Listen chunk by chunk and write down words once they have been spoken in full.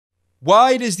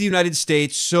Why does the United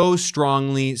States so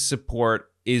strongly support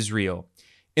Israel?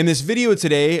 In this video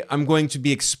today, I'm going to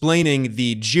be explaining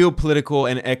the geopolitical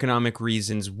and economic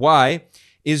reasons why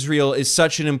Israel is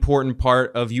such an important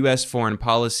part of U.S. foreign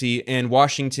policy and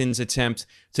Washington's attempt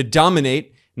to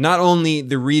dominate not only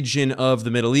the region of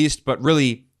the Middle East, but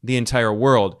really the entire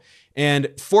world. And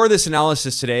for this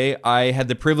analysis today, I had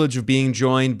the privilege of being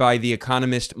joined by the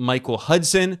economist Michael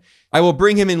Hudson. I will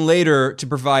bring him in later to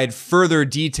provide further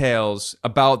details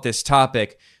about this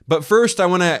topic. But first, I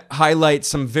want to highlight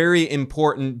some very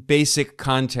important basic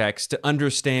context to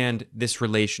understand this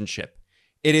relationship.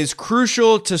 It is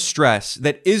crucial to stress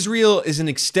that Israel is an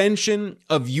extension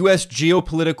of U.S.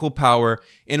 geopolitical power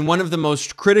in one of the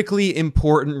most critically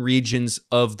important regions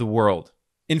of the world.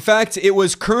 In fact, it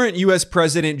was current U.S.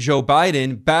 President Joe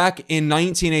Biden back in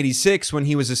 1986 when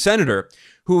he was a senator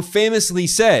who famously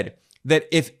said that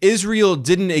if Israel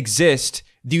didn't exist,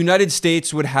 the United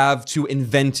States would have to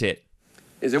invent it.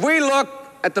 If we look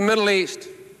at the Middle East,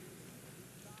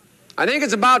 I think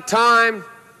it's about time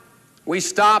we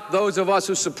stop, those of us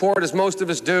who support, as most of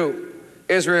us do,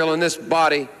 Israel in this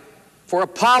body, for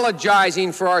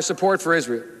apologizing for our support for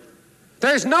Israel.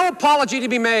 There's no apology to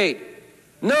be made.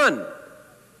 None.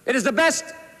 It is the best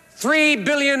 $3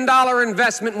 billion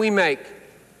investment we make.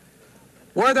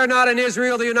 Were there not an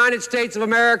Israel, the United States of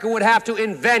America would have to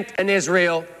invent an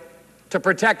Israel to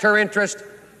protect her interest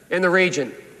in the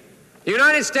region. The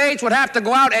United States would have to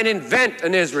go out and invent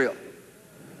an Israel.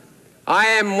 I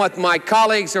am with my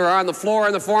colleagues who are on the floor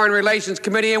in the Foreign Relations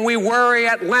Committee, and we worry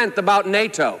at length about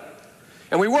NATO.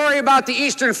 And we worry about the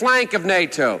eastern flank of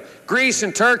NATO, Greece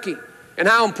and Turkey, and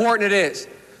how important it is.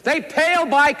 They pale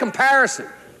by comparison.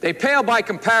 They pale by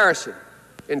comparison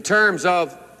in terms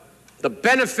of the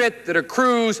benefit that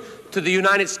accrues to the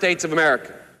United States of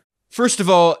America. First of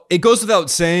all, it goes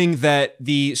without saying that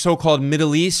the so-called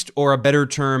Middle East, or a better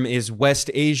term is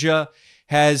West Asia,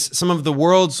 has some of the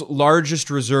world's largest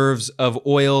reserves of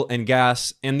oil and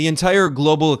gas, and the entire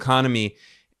global economy,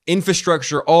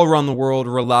 infrastructure all around the world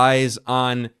relies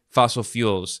on fossil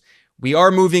fuels. We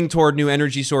are moving toward new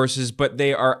energy sources, but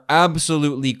they are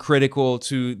absolutely critical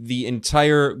to the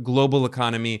entire global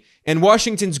economy. And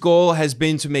Washington's goal has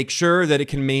been to make sure that it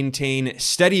can maintain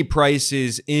steady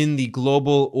prices in the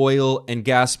global oil and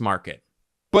gas market.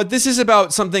 But this is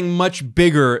about something much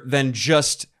bigger than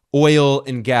just oil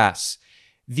and gas.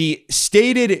 The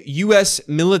stated U.S.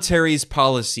 military's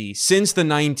policy since the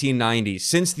 1990s,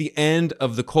 since the end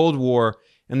of the Cold War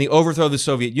and the overthrow of the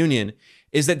Soviet Union,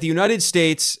 is that the United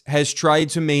States has tried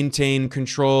to maintain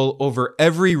control over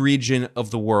every region of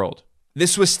the world.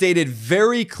 This was stated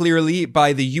very clearly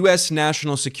by the U.S.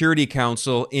 National Security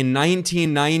Council in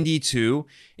 1992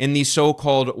 in the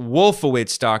so-called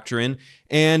Wolfowitz Doctrine,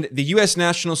 and the U.S.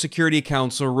 National Security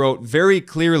Council wrote very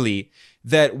clearly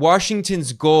that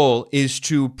Washington's goal is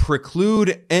to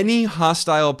preclude any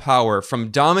hostile power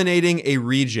from dominating a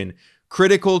region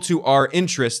critical to our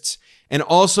interests, and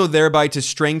also thereby to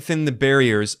strengthen the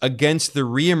barriers against the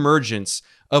reemergence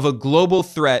of a global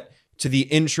threat to the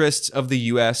interests of the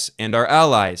U.S. and our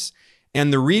allies.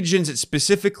 And the regions it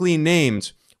specifically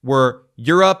named were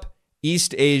Europe,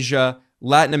 East Asia,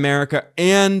 Latin America,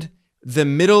 and the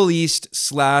Middle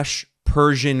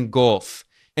East/Persian Gulf.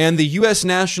 And the U.S.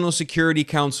 National Security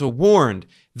Council warned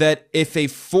that if a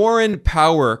foreign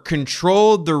power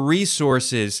controlled the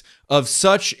resources of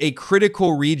such a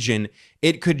critical region,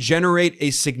 it could generate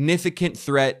a significant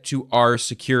threat to our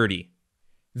security.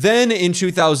 Then in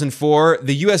 2004,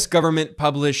 the U.S. government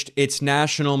published its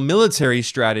national military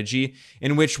strategy,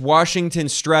 in which Washington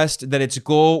stressed that its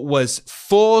goal was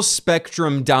full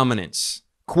spectrum dominance.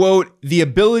 Quote, the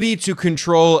ability to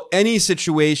control any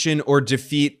situation or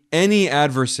defeat any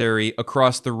adversary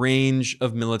across the range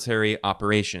of military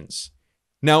operations.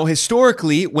 Now,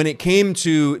 historically, when it came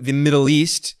to the Middle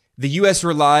East, the U.S.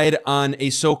 relied on a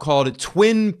so-called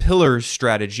twin pillar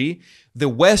strategy. The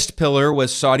West pillar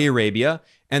was Saudi Arabia,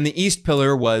 and the East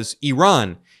pillar was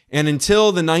Iran. And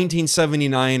until the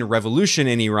 1979 revolution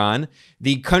in Iran,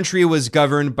 the country was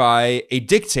governed by a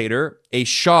dictator, a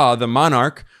Shah, the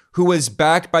monarch, who was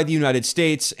backed by the United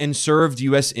States and served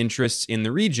U.S. interests in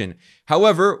the region.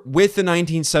 However, with the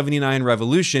 1979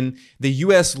 revolution, the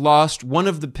U.S. lost one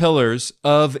of the pillars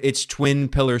of its twin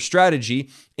pillar strategy,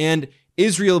 and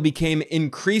Israel became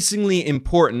increasingly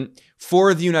important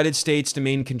for the United States to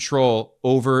maintain control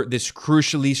over this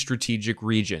crucially strategic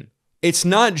region. It's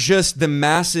not just the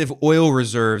massive oil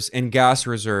reserves and gas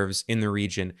reserves in the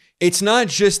region. It's not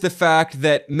just the fact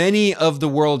that many of the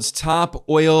world's top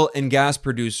oil and gas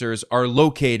producers are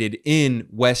located in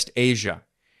West Asia.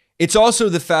 It's also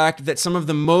the fact that some of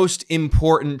the most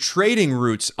important trading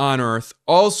routes on Earth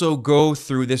also go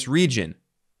through this region.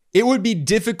 It would be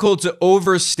difficult to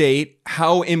overstate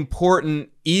how important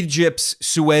Egypt's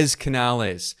Suez Canal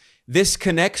is. This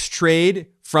connects trade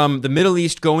from the Middle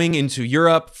East going into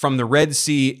Europe, from the Red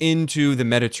Sea into the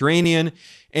Mediterranean,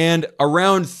 and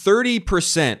around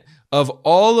 30% of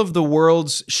all of the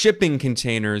world's shipping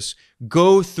containers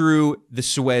go through the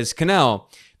Suez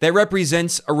Canal. That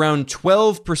represents around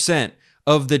 12%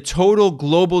 of the total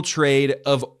global trade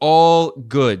of all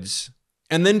goods.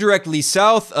 And then directly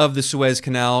south of the Suez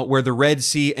Canal, where the Red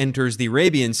Sea enters the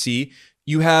Arabian Sea,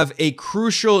 you have a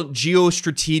crucial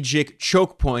geostrategic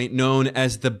choke point known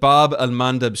as the Bab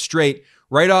al-Mandab Strait,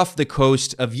 right off the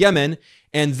coast of Yemen.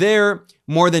 And there,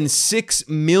 more than 6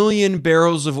 million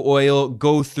barrels of oil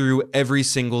go through every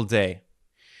single day.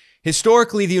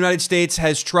 Historically, the United States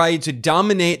has tried to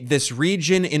dominate this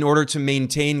region in order to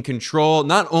maintain control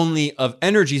not only of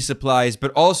energy supplies,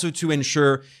 but also to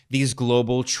ensure these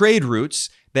global trade routes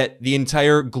that the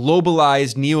entire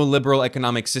globalized neoliberal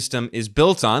economic system is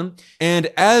built on.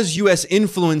 And as US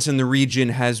influence in the region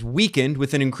has weakened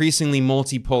with an increasingly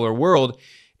multipolar world,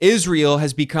 Israel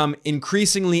has become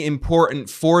increasingly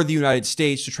important for the United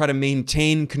States to try to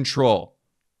maintain control.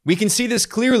 We can see this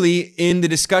clearly in the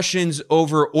discussions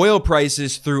over oil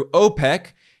prices through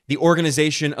OPEC, the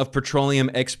Organization of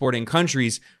Petroleum Exporting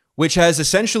Countries, which has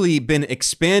essentially been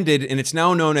expanded, and it's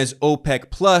now known as OPEC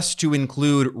Plus to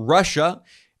include Russia.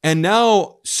 And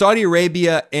now Saudi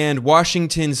Arabia and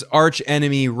Washington's arch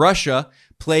enemy, Russia,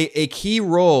 play a key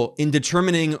role in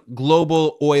determining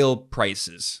global oil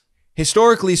prices.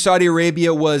 Historically, Saudi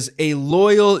Arabia was a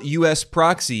loyal US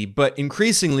proxy, but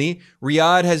increasingly,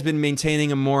 Riyadh has been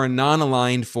maintaining a more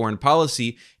non-aligned foreign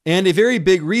policy. And a very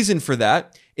big reason for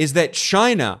that is that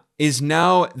China is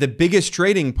now the biggest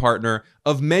trading partner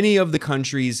of many of the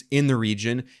countries in the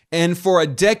region. And for a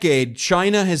decade,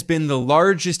 China has been the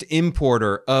largest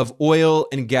importer of oil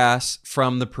and gas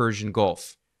from the Persian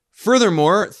Gulf.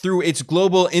 Furthermore, through its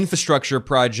global infrastructure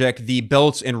project, the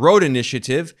Belt and Road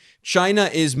Initiative, China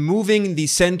is moving the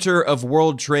center of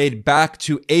world trade back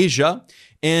to Asia.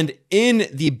 And in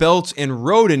the Belt and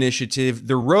Road Initiative,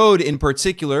 the road in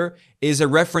particular is a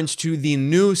reference to the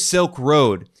New Silk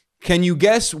Road. Can you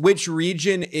guess which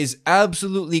region is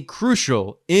absolutely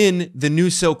crucial in the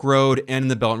New Silk Road and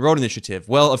the Belt and Road Initiative?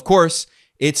 Well, of course,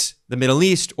 it's the Middle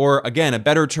East, or again, a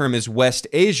better term is West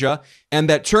Asia. And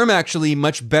that term actually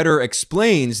much better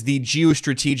explains the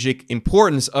geostrategic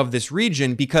importance of this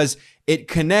region because it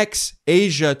connects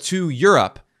Asia to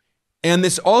Europe. And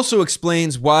this also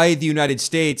explains why the United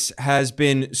States has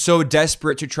been so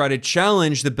desperate to try to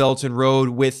challenge the Belt and Road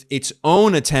with its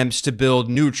own attempts to build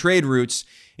new trade routes.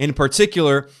 In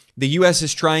particular, the US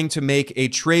is trying to make a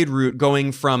trade route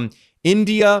going from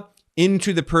India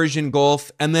into the Persian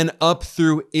Gulf and then up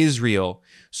through Israel.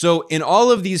 So in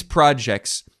all of these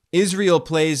projects, Israel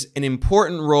plays an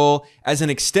important role as an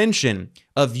extension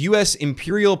of US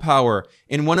imperial power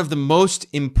in one of the most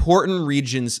important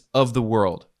regions of the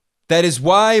world. That is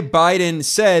why Biden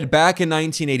said back in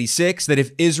 1986 that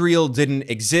if Israel didn't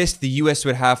exist, the US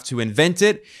would have to invent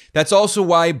it. That's also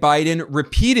why Biden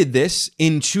repeated this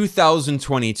in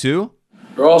 2022.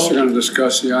 We're also going to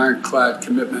discuss the ironclad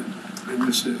commitment, and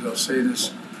this is, I'll say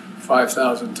this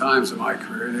 5,000 times in my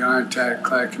career, the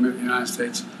ironclad commitment the United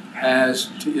States has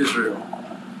to Israel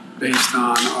based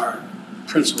on our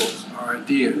principles, our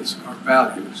ideas, our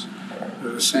values.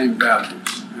 They're the same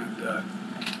values. And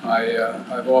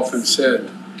I've often said,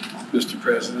 Mr.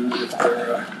 President, if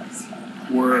there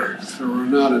were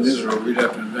not an Israel, we'd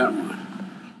have to invent one.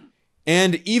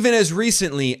 And even as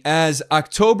recently as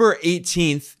October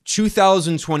 18th,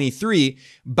 2023,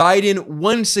 Biden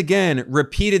once again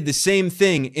repeated the same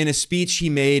thing in a speech he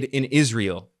made in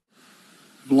Israel.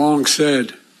 I've long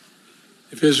said,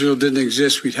 if Israel didn't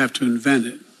exist, we'd have to invent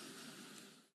it.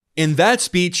 In that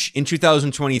speech in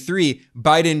 2023,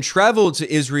 Biden traveled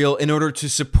to Israel in order to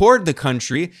support the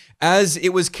country as it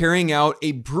was carrying out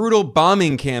a brutal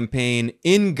bombing campaign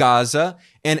in Gaza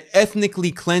and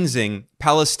ethnically cleansing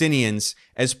Palestinians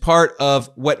as part of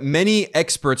what many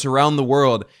experts around the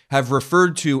world have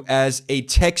referred to as a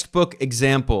textbook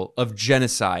example of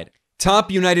genocide.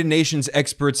 Top United Nations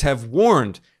experts have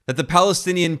warned that the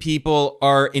Palestinian people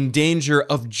are in danger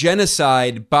of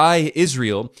genocide by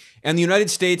Israel, and the United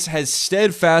States has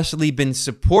steadfastly been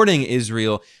supporting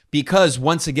Israel because,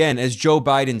 once again, as Joe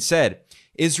Biden said,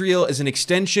 Israel is an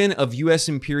extension of U.S.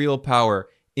 imperial power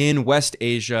in West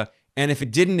Asia, and if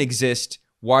it didn't exist,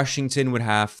 Washington would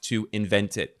have to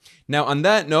invent it. Now, on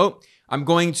that note, I'm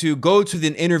going to go to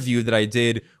the interview that I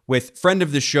did with friend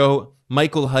of the show,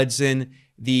 Michael Hudson,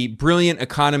 the brilliant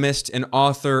economist and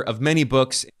author of many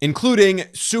books, including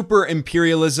Super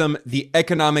Imperialism, the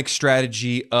Economic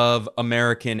Strategy of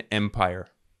American Empire.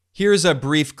 Here's a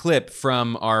brief clip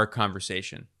from our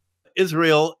conversation.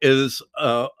 Israel is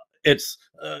its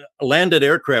landed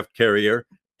aircraft carrier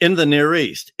in the Near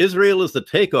East. Israel is the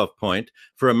takeoff point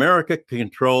for America to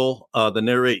control the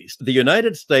Near East. The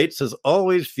United States has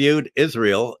always viewed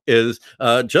Israel as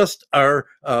just our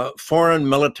foreign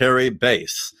military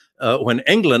base. When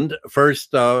England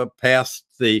first passed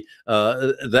the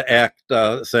act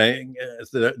saying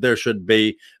there should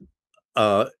be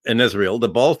in Israel, the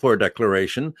Balfour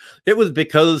Declaration, it was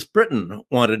because Britain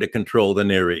wanted to control the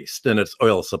Near East and its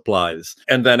oil supplies.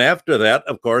 And then after that,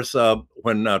 of course,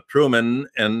 when Truman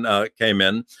came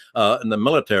in the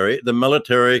military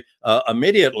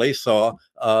immediately saw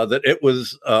that it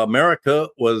was America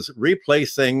was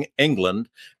replacing England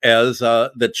as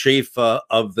the chief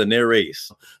of the Near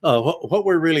East. What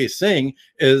we're really seeing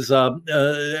is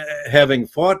having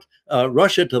fought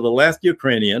Russia to the last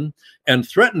Ukrainian and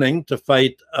threatening to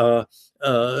fight Iran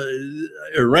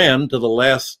to the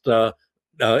last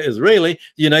Israeli,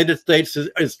 the United States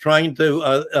is trying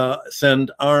to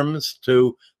send arms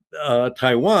to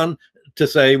Taiwan to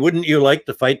say, wouldn't you like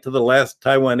to fight to the last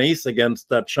Taiwanese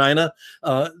against China?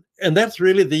 And that's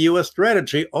really the U.S.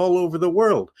 strategy all over the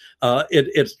world.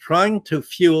 It's trying to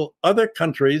fuel other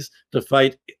countries to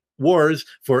fight wars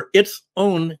for its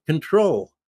own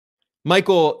control.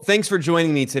 Michael, thanks for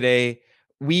joining me today.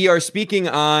 We are speaking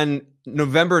on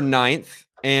November 9th,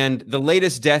 and the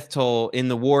latest death toll in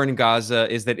the war in Gaza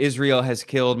is that Israel has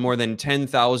killed more than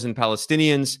 10,000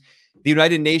 Palestinians. The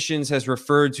United Nations has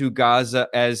referred to Gaza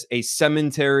as a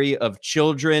cemetery of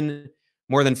children.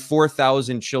 More than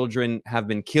 4,000 children have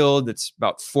been killed. That's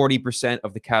about 40%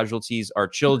 of the casualties are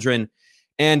children.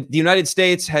 And the United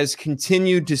States has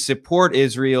continued to support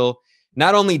Israel,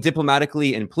 not only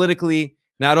diplomatically and politically,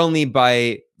 not only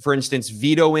by, for instance,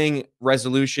 vetoing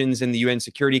resolutions in the UN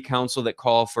Security Council that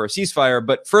call for a ceasefire,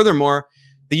 but furthermore,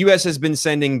 the U.S. has been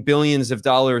sending billions of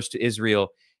dollars to Israel.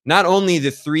 Not only the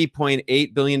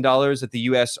 $3.8 billion that the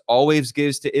U.S. always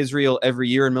gives to Israel every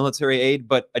year in military aid,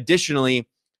 but additionally,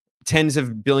 tens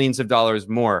of billions of dollars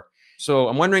more. So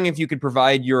I'm wondering if you could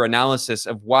provide your analysis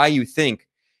of why you think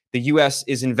the U.S.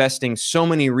 is investing so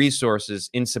many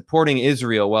resources in supporting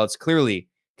Israel while it's clearly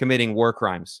committing war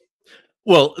crimes.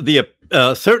 Well,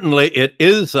 certainly it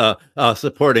is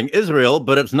supporting Israel,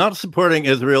 but it's not supporting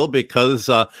Israel because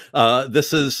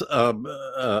this is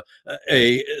a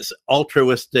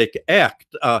altruistic act.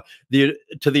 To the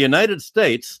United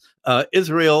States,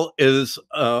 Israel is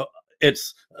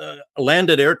its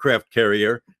landed aircraft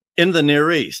carrier in the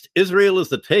Near East. Israel is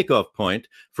the takeoff point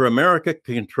for America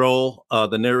to control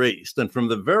the Near East. And from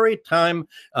the very time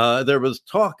there was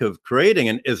talk of creating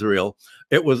an Israel,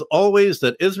 it was always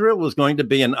that Israel was going to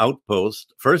be an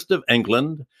outpost, first of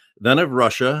England, then of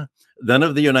Russia, then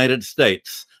of the United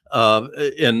States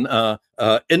in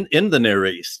the Near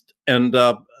East. And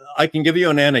I can give you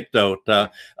an anecdote.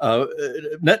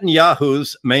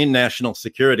 Netanyahu's main national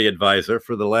security advisor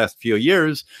for the last few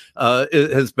years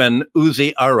has been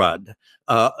Uzi Arad.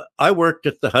 I worked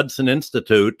at the Hudson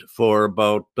Institute for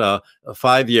about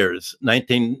 5 years,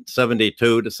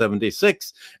 1972 to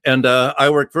 76, and I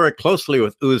worked very closely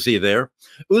with Uzi there.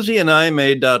 Uzi and I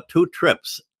made 2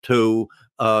 trips to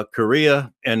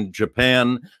Korea and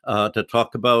Japan to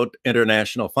talk about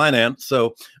international finance.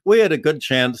 So we had a good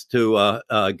chance to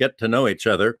get to know each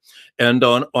other. And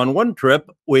on one trip,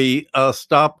 we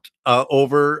stopped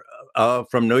over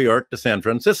from New York to San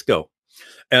Francisco.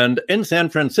 And in San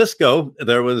Francisco,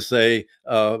 there was a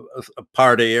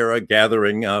party or a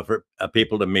gathering for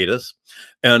people to meet us.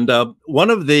 And one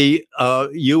of the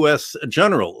U.S.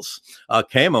 generals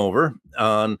came over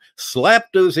and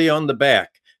slapped Uzi on the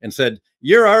back and said,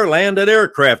 "You're our landed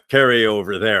aircraft carrier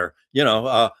over there. You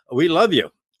know, we love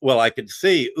you." Well, I could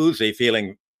see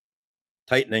Uzi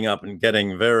tightening up and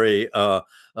getting very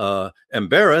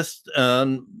embarrassed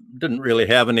and didn't really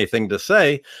have anything to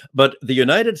say. But the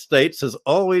United States has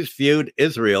always viewed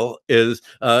Israel as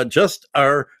just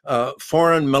our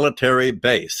foreign military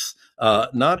base.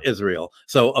 Not Israel.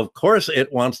 So, of course,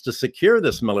 it wants to secure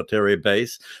this military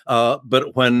base.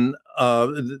 But when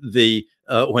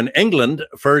England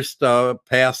first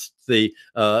passed the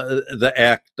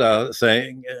act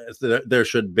saying there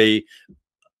should be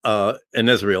in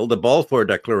Israel, the Balfour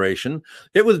Declaration,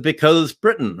 it was because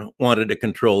Britain wanted to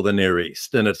control the Near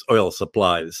East and its oil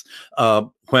supplies.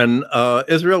 When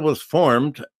Israel was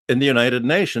formed in the United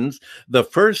Nations, the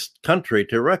first country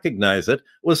to recognize it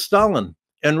was Stalin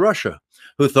and Russia,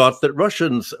 who thought that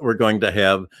Russians were going to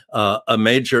have a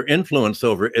major influence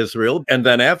over Israel. And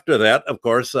then after that, of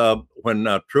course, when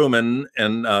Truman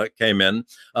came in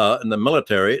the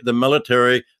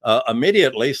military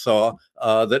immediately saw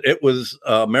that it was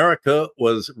America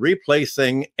was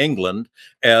replacing England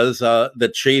as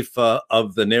the chief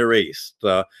of the Near East,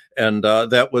 and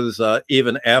that was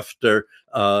even after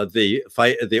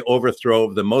the overthrow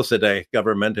of the Mossadegh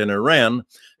government in Iran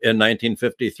in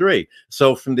 1953.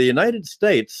 So from the United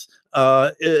States,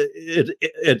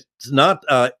 it's not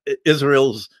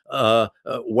Israel's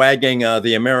wagging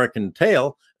the American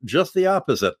tail. Just the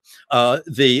opposite.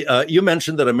 You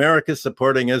mentioned that America is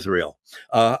supporting Israel.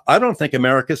 I don't think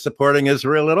America is supporting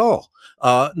Israel at all,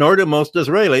 nor do most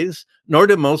Israelis, nor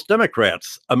do most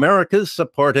Democrats. America is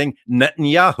supporting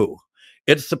Netanyahu.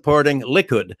 It's supporting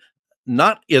Likud,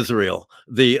 not Israel.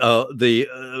 The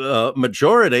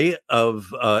majority of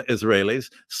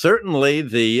Israelis, certainly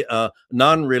the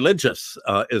non-religious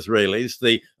Israelis,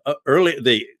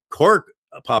 the core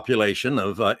population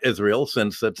of Israel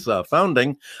since its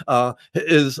founding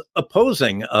is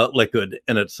opposing Likud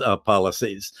in its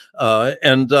policies.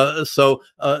 So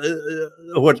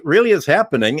what really is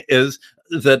happening is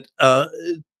that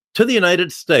to the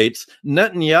United States,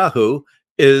 Netanyahu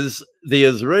is the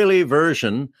Israeli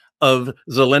version of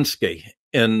Zelensky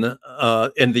in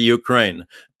the Ukraine.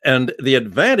 And the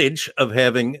advantage of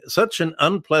having such an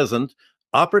unpleasant,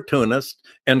 opportunist,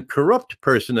 and corrupt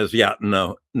person as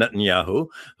Netanyahu,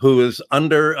 who is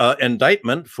under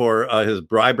indictment for his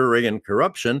bribery and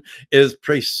corruption, is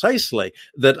precisely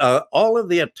that all of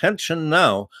the attention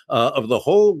now of the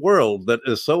whole world that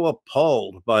is so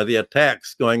appalled by the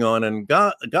attacks going on in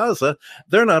Gaza,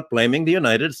 they're not blaming the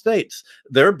United States.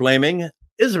 They're blaming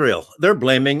Israel. They're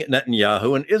blaming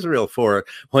Netanyahu and Israel for it,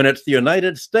 when it's the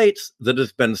United States that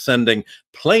has been sending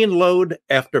plane load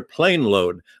after plane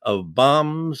load of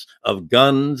bombs, of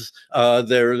guns.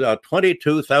 There's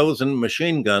 22,000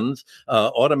 machine guns,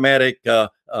 automatic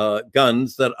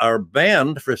guns that are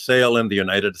banned for sale in the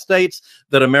United States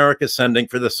that America is sending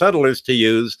for the settlers to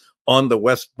use on the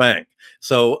West Bank.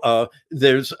 So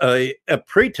there's a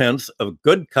pretense of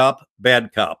good cop,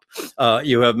 bad cop.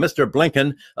 You have Mr.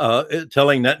 Blinken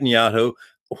telling Netanyahu,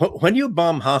 when you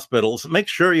bomb hospitals, make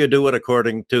sure you do it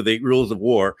according to the rules of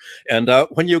war. And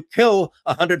when you kill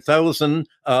 100,000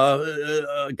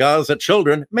 Gaza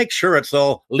children, make sure it's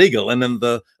all legal and in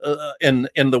the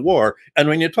war. And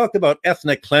when you talk about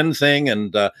ethnic cleansing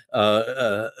and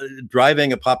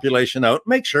driving a population out,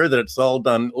 make sure that it's all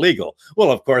done legal.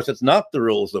 Well, of course, it's not the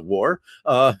rules of war,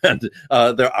 and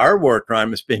there are war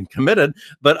crimes being committed.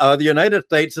 But the United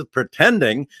States is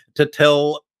pretending to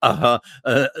tell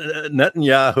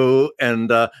Netanyahu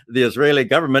and the Israeli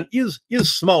government, use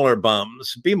smaller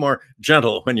bombs. Be more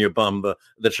gentle when you bomb the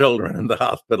children in the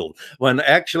hospital. When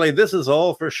actually this is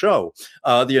all for show.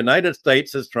 The United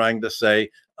States is trying to say,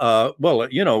 well,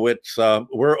 you know, it's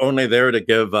we're only there to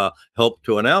give help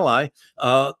to an ally,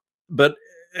 but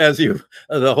as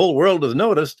the whole world has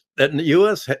noticed, that the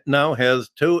U.S. now has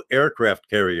 2 aircraft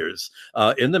carriers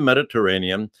in the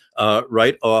Mediterranean,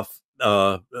 right off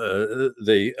the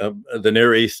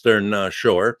Near Eastern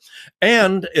shore,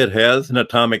 and it has an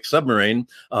atomic submarine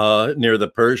near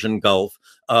the Persian Gulf.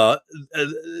 Why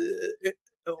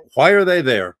are they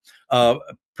there?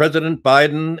 President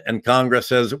Biden and Congress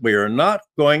says we are not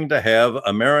going to have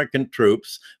American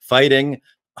troops fighting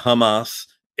Hamas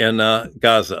in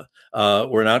Gaza.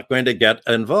 We're not going to get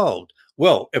involved.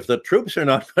 Well, if the troops are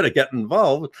not going to get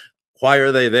involved, why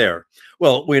are they there?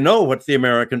 Well, we know what the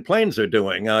American planes are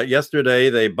doing.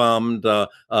 Yesterday, they bombed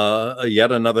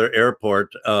yet another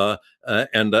airport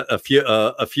and a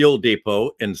fuel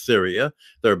depot in Syria.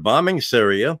 They're bombing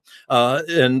Syria.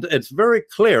 And it's very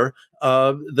clear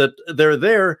that they're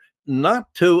there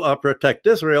not to protect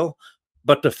Israel,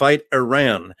 but to fight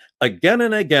Iran. Again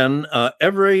and again,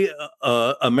 every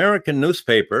American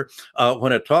newspaper,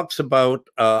 when it talks about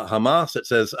Hamas, it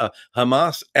says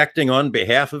Hamas acting on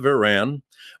behalf of Iran.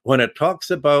 When it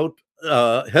talks about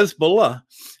Hezbollah,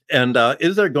 and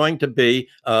is there going to be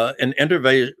an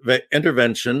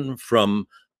intervention from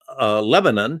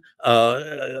Lebanon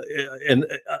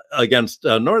against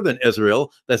northern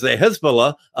Israel? They say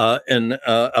Hezbollah and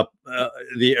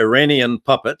the Iranian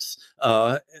puppets.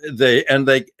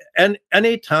 And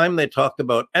anytime they talk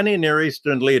about any Near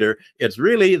Eastern leader, it's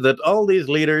really that all these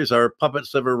leaders are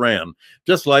puppets of Iran,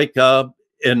 just like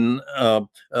in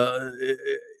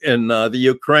the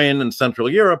Ukraine and Central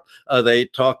Europe, they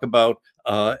talk about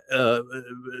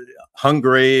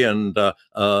Hungary and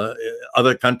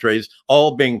other countries,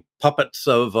 all being puppets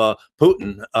of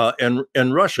Putin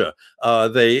in Russia.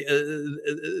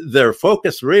 Their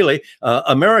focus really,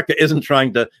 America isn't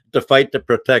trying to fight to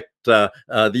protect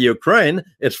the Ukraine.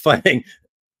 It's fighting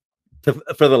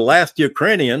for the last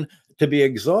Ukrainian to be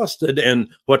exhausted in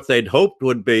what they'd hoped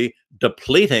would be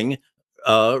depleting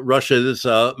Russia's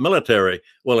military.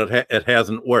 Well, it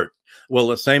hasn't worked. Well,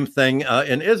 the same thing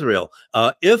in Israel.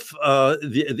 If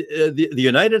the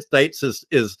United States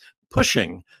is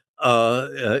pushing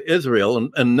Israel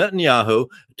and Netanyahu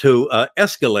to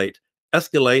escalate,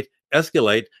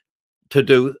 to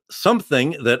do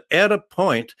something that at a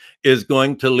point is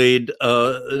going to lead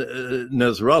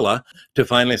Nasrallah to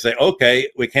finally say, okay,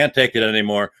 we can't take it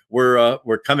anymore.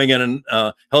 We're coming in and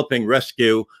helping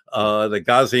rescue the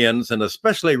Gazians, and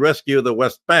especially rescue the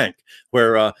West Bank,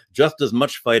 where just as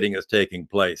much fighting is taking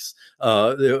place.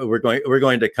 We're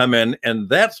going to come in, and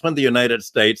that's when the United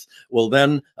States will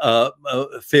then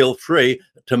feel free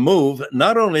to move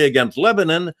not only against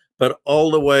Lebanon, but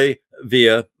all the way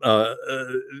via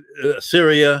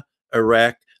Syria,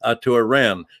 Iraq, to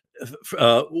Iran.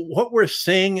 What we're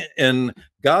seeing in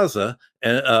Gaza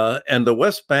and the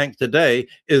West Bank today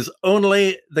is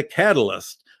only the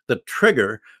catalyst, the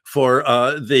trigger for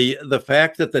the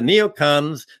fact that the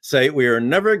neocons say we are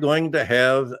never going to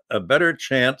have a better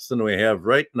chance than we have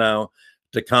right now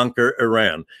to conquer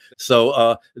Iran.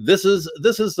 So this is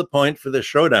the point for the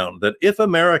showdown, that if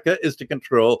America is to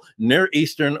control Near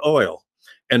Eastern oil,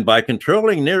 and by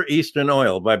controlling Near Eastern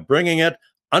oil, by bringing it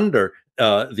under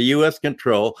the U.S.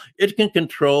 control, it can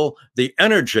control the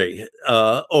energy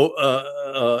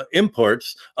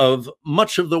imports of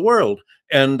much of the world.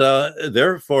 And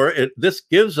therefore, this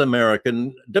gives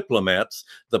American diplomats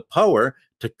the power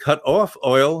to cut off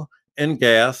oil and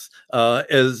gas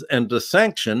and to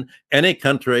sanction any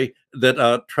country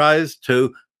that tries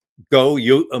to go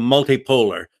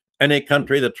multipolar, any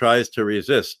country that tries to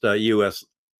resist U.S.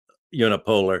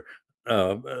 unipolar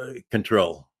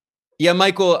control. Yeah,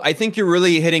 Michael, I think you're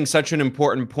really hitting such an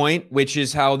important point, which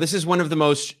is how this is one of the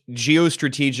most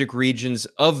geostrategic regions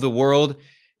of the world,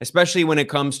 especially when it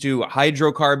comes to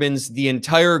hydrocarbons. The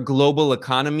entire global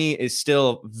economy is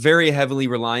still very heavily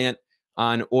reliant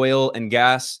on oil and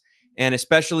gas, and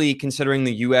especially considering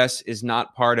the U.S. is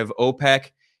not part of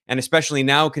OPEC, and especially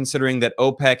now considering that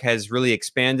OPEC has really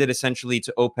expanded essentially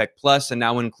to OPEC Plus and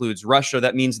now includes Russia.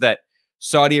 That means that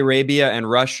Saudi Arabia and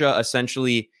Russia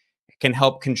essentially can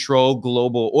help control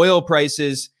global oil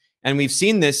prices. And we've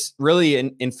seen this really,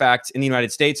 in fact, in the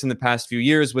United States in the past few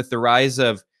years with the rise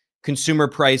of consumer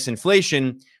price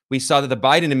inflation. We saw that the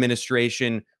Biden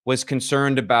administration was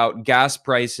concerned about gas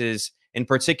prices, in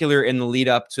particular in the lead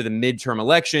up to the midterm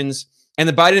elections. And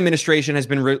the Biden administration has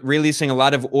been releasing a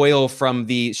lot of oil from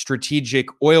the strategic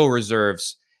oil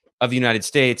reserves of the United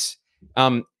States.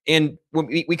 And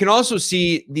we can also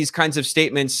see these kinds of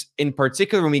statements, in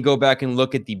particular, when we go back and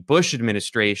look at the Bush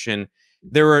administration.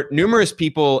 There were numerous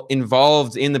people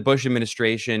involved in the Bush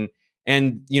administration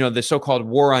and, the so-called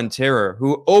war on terror,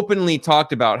 who openly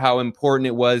talked about how important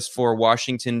it was for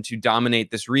Washington to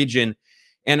dominate this region.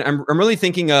 And I'm really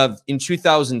thinking of in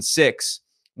 2006,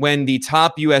 when the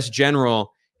top U.S.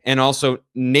 general and also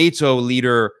NATO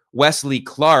leader Wesley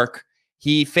Clark,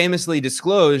 he famously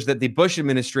disclosed that the Bush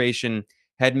administration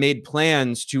had made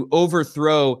plans to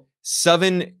overthrow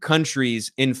 7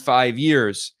 countries in 5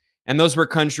 years. And those were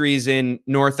countries in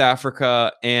North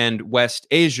Africa and West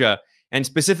Asia. And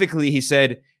specifically, he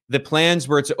said the plans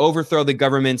were to overthrow the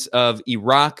governments of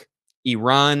Iraq,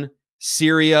 Iran,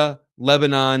 Syria,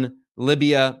 Lebanon,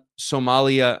 Libya,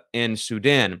 Somalia, and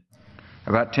Sudan.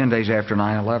 About 10 days after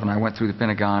 9/11, I went through the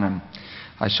Pentagon and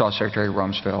I saw Secretary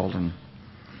Rumsfeld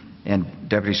and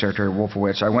Deputy Secretary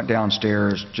Wolfowitz. I went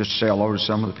downstairs just to say hello to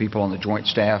some of the people on the Joint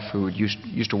Staff who had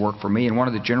used to work for me. And one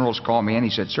of the generals called me and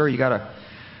he said, "Sir, you got to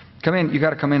come in. You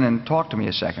got to come in and talk to me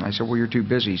a second." I said, "Well, you're too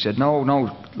busy." He said, No.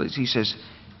 He says,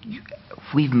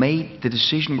 "We've made the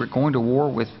decision. We're going to war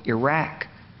with Iraq."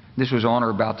 This was on or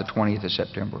about the 20th of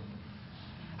September.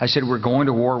 I said, "We're going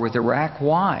to war with Iraq.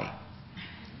 Why?"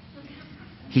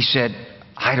 He said,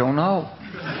 "I don't know."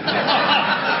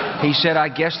 He said, "I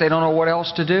guess they don't know what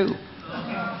else to do."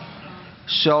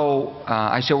 So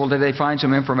I said, "Well, did they find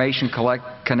some information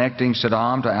connecting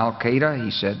Saddam to Al-Qaeda?" He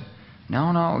said,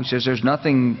 No. He says, "There's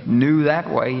nothing new that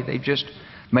way. They just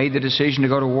made the decision to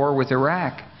go to war with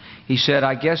Iraq." He said,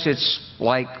 "I guess it's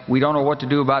like we don't know what to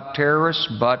do about terrorists,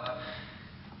 but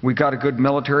we've got a good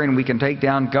military and we can take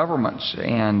down governments."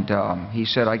 And he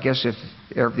said, "I guess if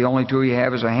the only tool you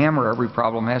have is a hammer, every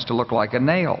problem has to look like a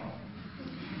nail."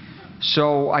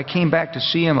 So I came back to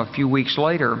see him a few weeks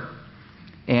later,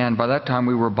 and by that time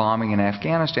we were bombing in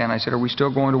Afghanistan. I said, "Are we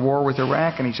still going to war with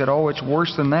Iraq?" And he said, "Oh, it's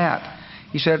worse than that."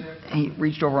 He said, he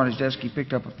reached over on his desk, he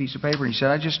picked up a piece of paper, and he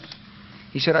said,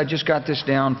 I just got this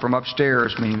down from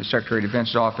upstairs," meaning the Secretary of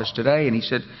Defense's office today, and he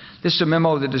said, "This is a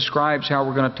memo that describes how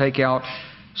we're going to take out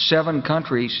 7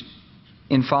 countries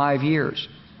in 5 years,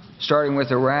 starting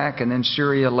with Iraq and then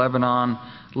Syria, Lebanon,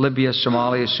 Libya,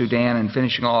 Somalia, Sudan, and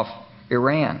finishing off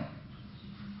Iran."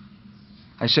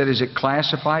 I said, "Is it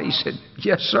classified?" He said,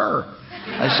 "Yes, sir."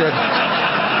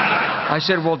 I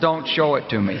said, "Well, don't show it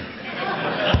to me."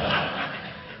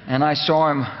 And I saw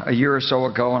him a year or so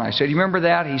ago, and I said, "You remember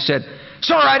that?" He said,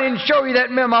 "Sir, I didn't show you that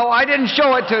memo. I didn't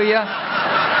show it to you."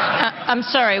 I'm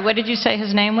sorry, what did you say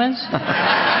his name was?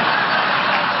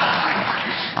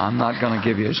 I'm not going to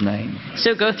give you his name.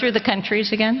 So go through the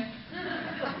countries again.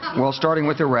 Well, starting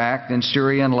with Iraq, then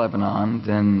Syria and Lebanon,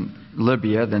 then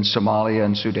Libya, then Somalia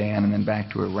and Sudan, and then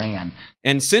back to Iran.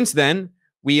 And since then,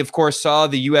 we, of course, saw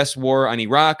the U.S. war on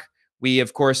Iraq. We,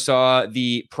 of course, saw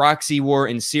the proxy war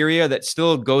in Syria that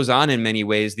still goes on in many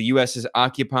ways. The U.S. is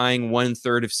occupying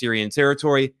 1/3 of Syrian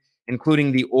territory,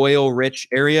 including the oil-rich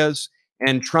areas.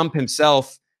 And Trump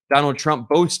himself, Donald Trump,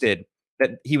 boasted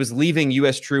that he was leaving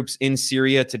U.S. troops in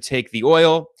Syria to take the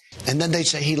oil. And then they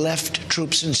say he left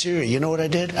troops in Syria. You know what I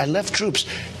did? I left troops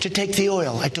to take the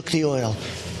oil. I took the oil.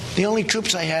 The only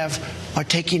troops I have are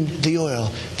taking the oil.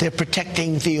 They're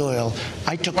protecting the oil.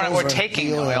 I took over We're taking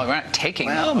the oil. We're not taking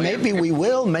the oil. Well, maybe we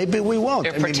will. Maybe we won't.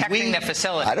 They're protecting the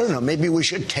facility. I don't know. Maybe we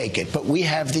should take it. But we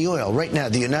have the oil. Right now,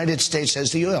 the United States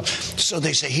has the oil. So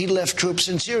they say he left troops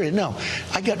in Syria. No,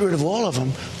 I got rid of all of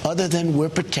them other than we're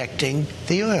protecting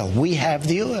the oil. We have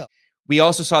the oil. We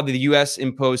also saw that the U.S.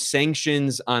 impose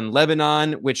sanctions on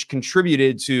Lebanon, which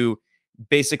contributed to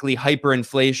basically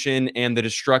hyperinflation and the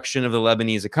destruction of the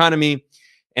Lebanese economy.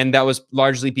 And that was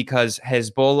largely because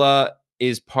Hezbollah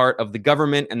is part of the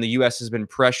government, and the U.S. has been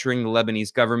pressuring the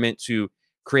Lebanese government to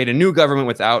create a new government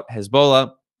without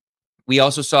Hezbollah. We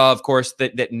also saw, of course,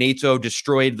 that NATO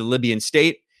destroyed the Libyan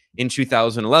state in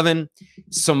 2011.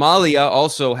 Somalia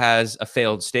also has a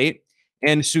failed state,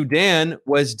 and Sudan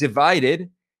was divided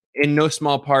in no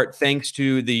small part thanks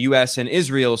to the U.S. and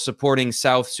Israel supporting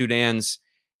South Sudan's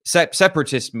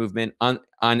separatist movement on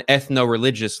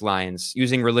ethno-religious lines,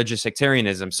 using religious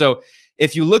sectarianism. So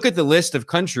if you look at the list of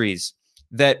countries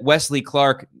that Wesley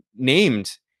Clark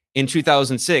named in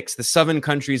 2006, the 7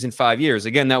 countries in 5 years,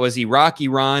 again, that was Iraq,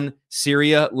 Iran,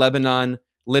 Syria, Lebanon,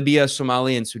 Libya,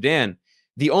 Somalia, and Sudan.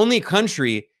 The only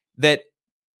country that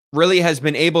really has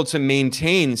been able to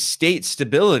maintain state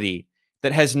stability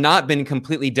that has not been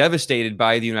completely devastated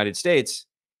by the United States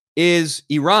is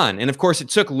Iran. And of course, it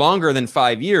took longer than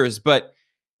 5 years, but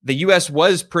the U.S.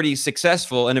 was pretty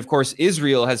successful. And of course,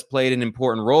 Israel has played an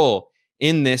important role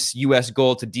in this U.S.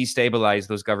 goal to destabilize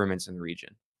those governments in the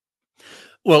region.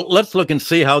 Well, let's look and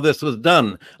see how this was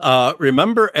done.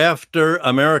 Remember, after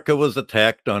America was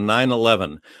attacked on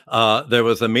 9/11, there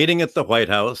was a meeting at the White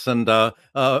House, and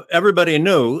everybody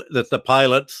knew that the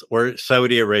pilots were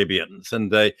Saudi Arabians,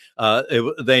 and they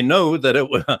know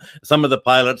that some of the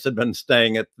pilots had been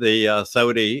staying at the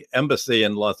Saudi embassy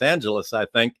in Los Angeles, I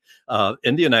think,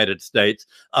 in the United States.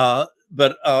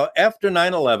 But after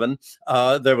 9/11,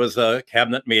 there was a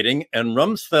cabinet meeting, and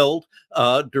Rumsfeld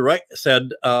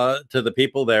said to the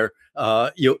people there,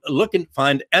 "You look and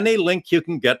find any link you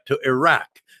can get to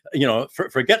Iraq. You know,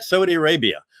 forget Saudi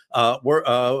Arabia. We're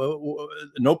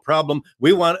no problem.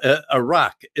 We want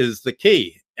Iraq is the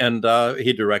key." And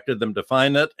he directed them to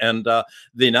find it. And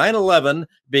the 9/11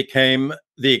 became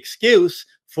the excuse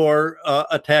for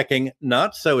attacking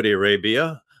not Saudi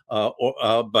Arabia,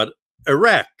 but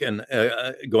Iraq, and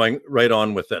going right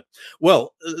on with it.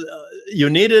 Well,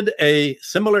 you needed a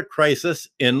similar crisis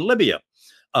in Libya.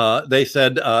 They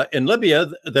said in Libya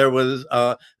there was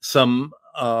some,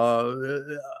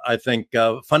 I think,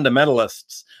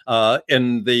 fundamentalists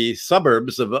in the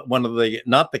suburbs of one of the,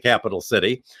 not the capital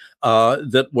city,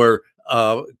 that were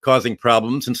causing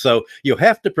problems. And so you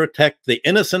have to protect the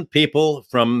innocent people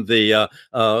from the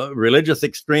religious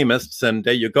extremists. And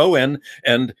you go in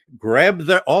and grab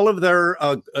all of their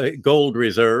gold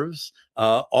reserves,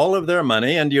 all of their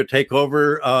money, and you take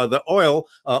over the oil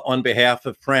on behalf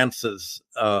of France's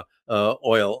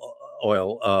oil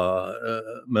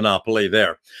monopoly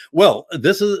there. Well,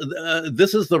 this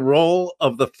is the role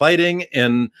of the fighting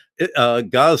in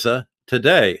Gaza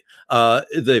today.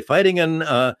 The fighting in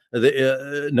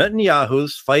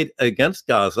Netanyahu's fight against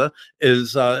Gaza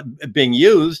is being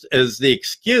used as the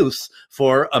excuse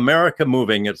for America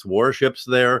moving its warships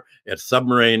there, its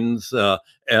submarines,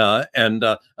 and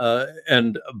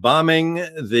bombing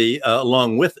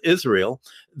along with Israel,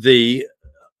 the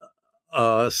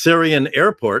Syrian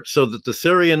airport, so that the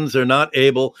Syrians are not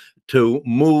able to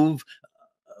move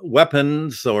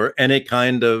weapons or any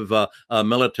kind of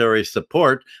military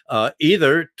support,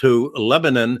 either to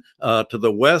Lebanon to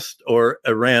the west or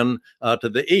Iran to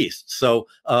the east. So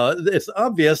it's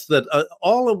obvious that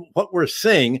all of what we're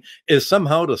seeing is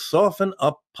somehow to soften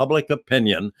up public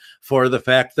opinion for the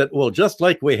fact that, well, just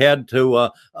like we had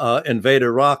to invade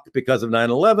Iraq because of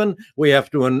 9/11, we have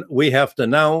to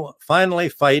now finally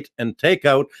fight and take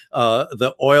out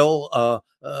the oil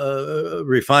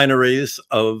refineries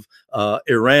of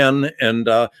Iran and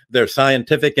their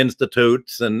scientific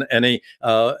institutes and any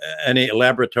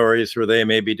laboratories where they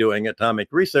may be doing atomic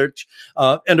research.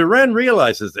 And Iran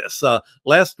realizes this.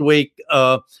 Last week,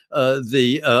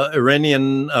 the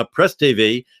Iranian press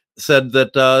TV said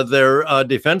that their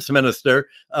defense minister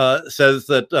says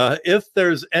that if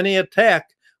there's any attack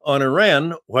on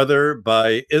Iran, whether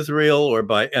by Israel or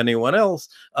by anyone else,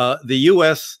 the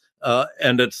U.S.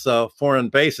 And its foreign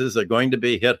bases are going to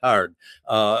be hit hard.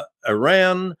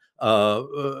 Iran,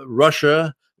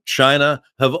 Russia, China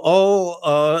have all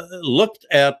looked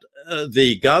at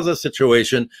the Gaza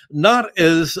situation not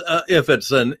as if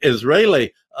it's an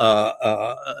Israeli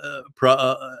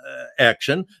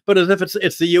action, but as if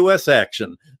it's the U.S.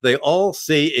 action. They all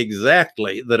see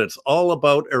exactly that it's all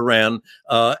about Iran,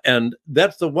 and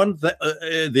that's the one thing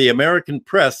the American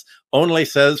press only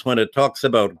says when it talks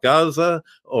about Gaza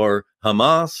or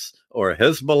Hamas or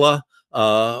Hezbollah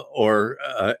or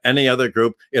any other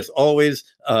group. It's always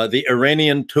the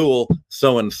Iranian tool,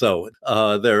 so-and-so.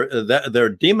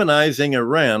 They're demonizing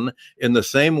Iran in the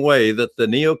same way that the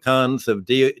neocons have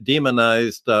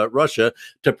demonized Russia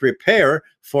to prepare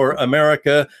for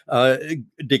America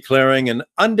declaring an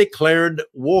undeclared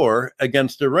war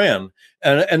against Iran.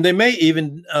 And they may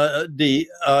even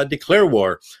declare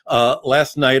war.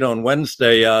 Last night on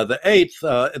Wednesday, the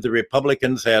 8th, the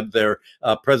Republicans had their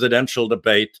presidential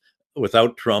debate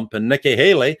without Trump, and Nikki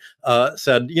Haley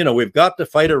said, we've got to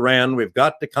fight Iran, we've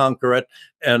got to conquer it.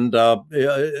 And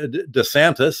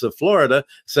DeSantis of Florida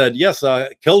said, yes,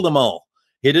 kill them all.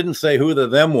 He didn't say who the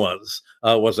them was.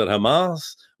 Was it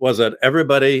Hamas? Was it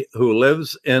everybody who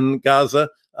lives in Gaza?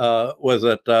 Was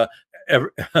it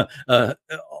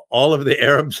all of the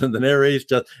Arabs in the Near East?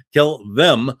 Just kill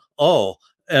them all.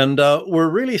 And we're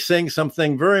really seeing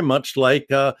something very much like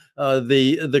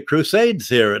the Crusades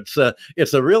here.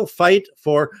 It's a real fight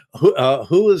for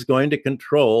who is going to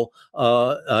control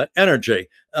energy,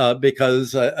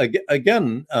 because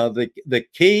again, the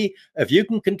key, if you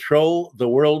can control the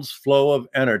world's flow of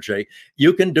energy,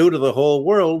 you can do to the whole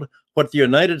world what the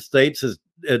United States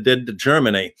did to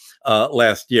Germany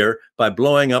last year by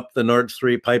blowing up the Nord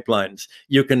Stream pipelines.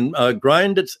 You can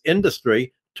grind its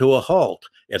industry to a halt.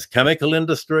 Its chemical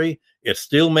industry, its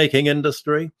steelmaking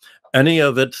industry, any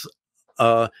of its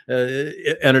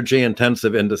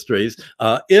energy-intensive industries,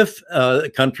 if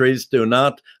countries do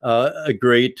not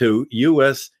agree to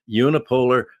U.S.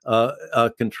 unipolar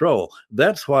control.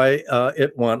 That's why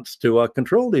it wants to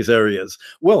control these areas.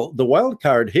 Well, the wild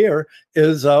card here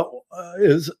is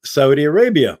Saudi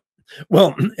Arabia.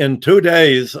 Well, in 2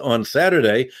 days on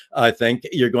Saturday, I think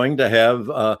you're going to have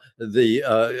the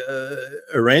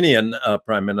Iranian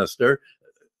prime minister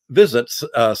visits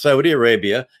Saudi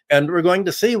Arabia, and we're going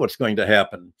to see what's going to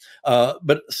happen.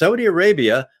 But Saudi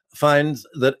Arabia finds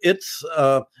that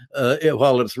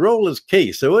while its role is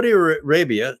key, Saudi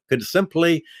Arabia could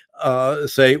simply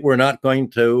say we're not going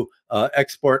to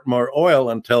export more oil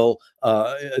until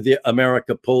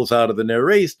America pulls out of the Near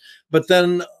East, but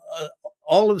then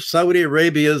all of Saudi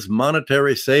Arabia's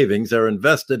monetary savings are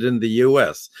invested in the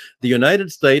U.S. The United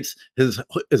States is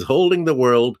holding the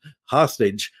world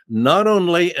hostage, not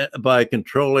only by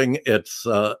controlling its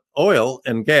oil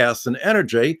and gas and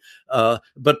energy,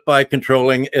 but by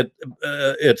controlling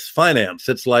its finance.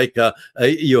 It's like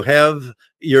you have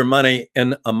your money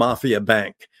in a mafia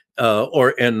bank.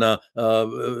 Or in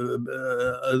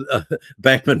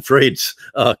Bankman-Fried's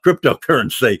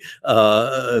cryptocurrency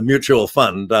mutual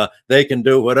fund. They can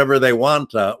do whatever they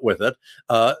want with it.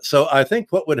 So I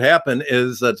think what would happen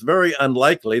is that's very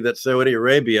unlikely that Saudi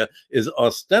Arabia is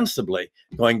ostensibly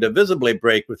going to visibly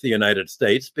break with the United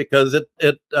States, because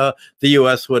the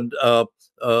U.S. would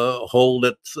hold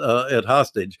it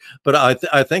hostage. But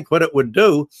I think what it would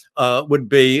do would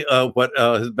be what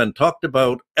has been talked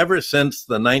about ever since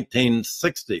the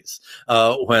 1960s,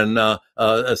 when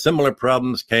similar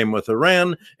problems came with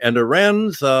Iran, and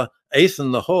Iran's ace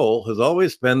in the hole has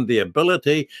always been the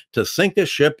ability to sink a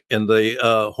ship in the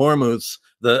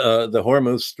the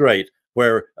Hormuz Strait,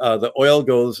 where the oil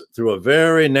goes through a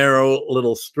very narrow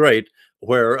little strait,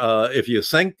 where if you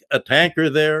sink a tanker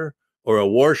there or a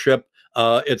warship,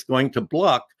 it's going to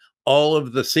block all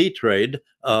of the sea trade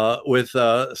with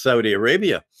Saudi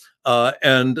Arabia.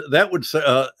 And that would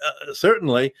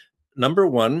certainly, number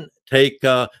one, take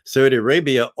Saudi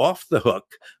Arabia off the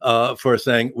hook for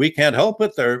saying, we can't help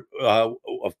it.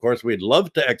 Of course, we'd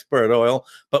love to export oil,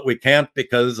 but we can't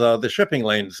because the shipping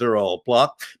lanes are all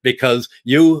blocked, because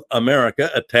you, America,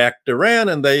 attacked Iran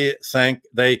and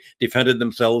they defended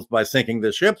themselves by sinking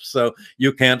the ships. So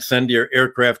you can't send your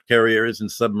aircraft carriers and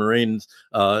submarines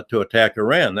to attack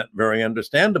Iran. That's very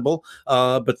understandable.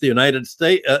 But the United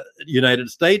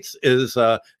States is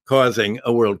causing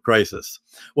a world crisis.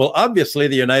 Well, obviously,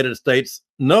 the United States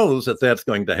knows that that's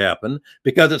going to happen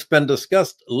because it's been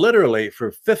discussed literally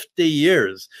for 50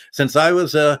 years. Since I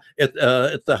was at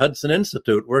the Hudson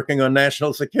Institute working on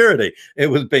national security, it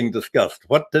was being discussed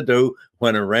what to do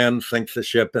when Iran sinks a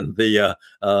ship in the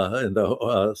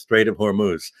Strait of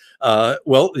Hormuz.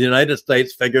 Well, the United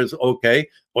States figures, okay,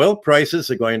 oil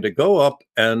prices are going to go up,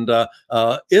 and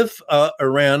if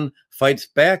Iran fights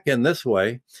back in this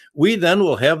way, we then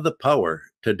will have the power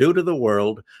to do to the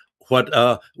world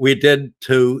what we did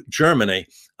to Germany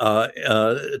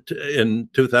in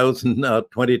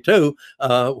 2022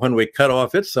 when we cut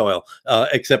off its oil.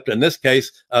 Except in this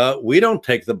case, we don't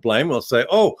take the blame. We'll say,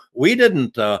 oh, we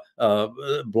didn't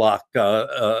block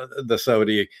the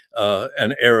Saudi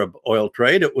and Arab oil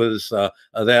trade. It was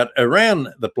that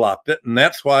Iran that blocked it. And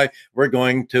that's why we're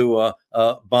going to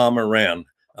bomb Iran.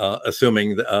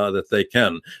 Assuming that they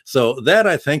can. So that,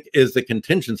 I think, is the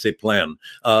contingency plan.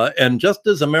 And just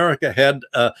as America had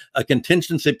a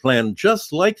contingency plan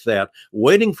just like that,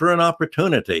 waiting for an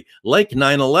opportunity, like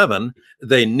 9/11,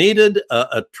 they needed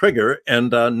a trigger,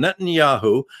 and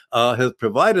Netanyahu has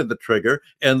provided the trigger,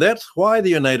 and that's why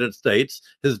the United States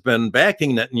has been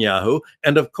backing Netanyahu.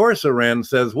 And of course, Iran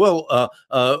says, well,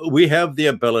 we have the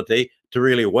ability to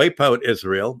really wipe out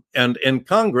Israel. And in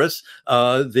Congress,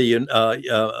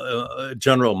 the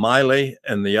General Miley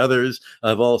and the others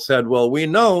have all said, well, we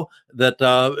know that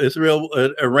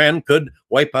Iran could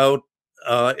wipe out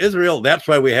Israel. That's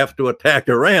why we have to attack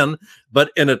Iran.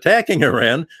 But in attacking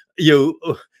Iran, you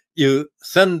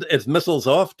send its missiles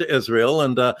off to Israel.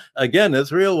 And again,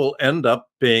 Israel will end up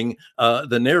being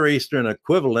the Near Eastern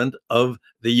equivalent of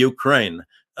the Ukraine.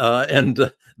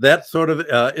 And that sort of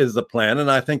is the plan, and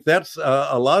I think that's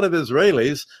a lot of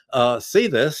Israelis see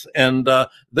this, and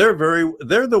they're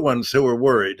the ones who are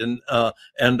worried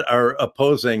and are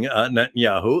opposing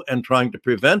Netanyahu and trying to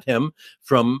prevent him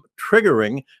from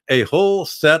triggering a whole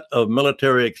set of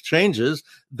military exchanges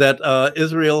that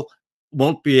Israel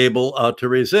won't be able to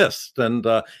resist. And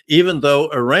even though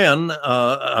Iran,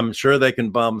 I'm sure they can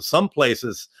bomb some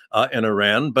places in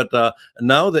Iran, but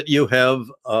now that you have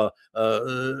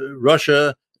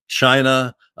Russia,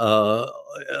 China,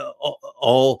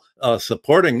 all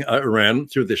supporting Iran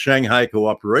through the Shanghai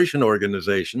Cooperation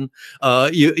Organization,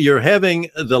 you're having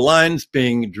the lines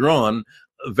being drawn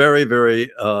very,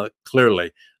 very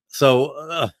clearly.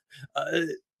 So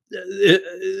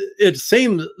it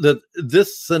seems that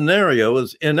this scenario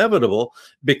is inevitable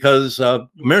because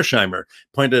Mearsheimer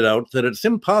pointed out that it's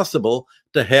impossible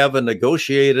to have a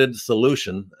negotiated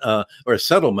solution or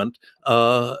settlement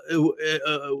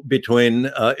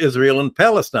between Israel and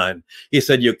Palestine. He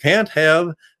said you can't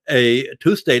have a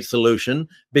two-state solution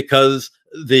because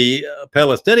the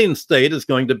Palestinian state is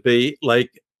going to be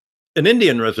like an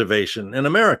Indian reservation in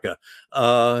America,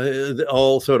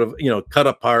 all sort of, cut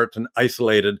apart and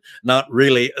isolated, not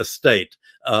really a state.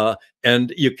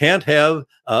 And you can't have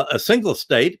a single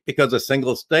state because a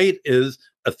single state is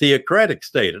a theocratic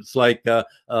state. It's like,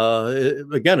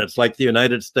 again, it's like the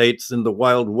United States in the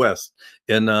Wild West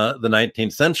in the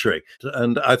 19th century.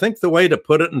 And I think the way to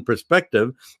put it in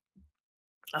perspective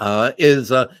is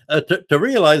to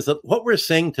realize that what we're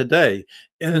seeing today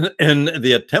in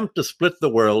the attempt to split the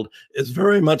world is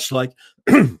very much like,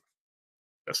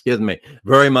 excuse me,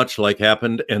 very much like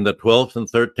happened in the 12th and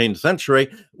 13th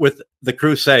century with the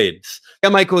Crusades. Yeah,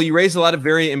 Michael, you raised a lot of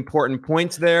very important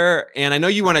points there. And I know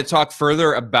you want to talk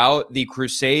further about the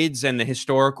Crusades and the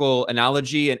historical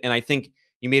analogy. And I think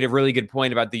you made a really good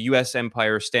point about the U.S.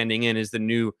 empire standing in as the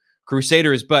new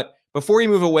Crusaders. But before you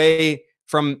move away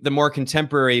from the more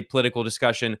contemporary political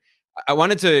discussion, I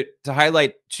wanted to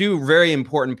highlight two very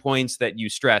important points that you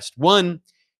stressed. One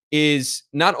is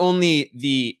not only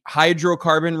the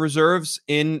hydrocarbon reserves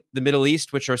in the Middle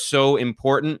East, which are so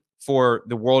important for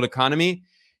the world economy,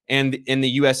 and in the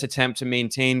U.S. attempt to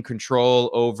maintain control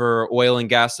over oil and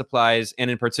gas supplies, and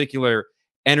in particular,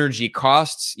 energy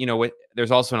costs.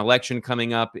 There's also an election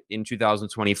coming up in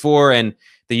 2024, and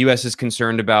the U.S. is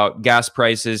concerned about gas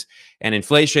prices and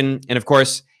inflation. And of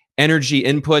course, energy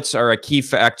inputs are a key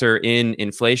factor in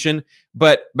inflation.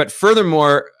 But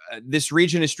furthermore, this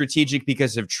region is strategic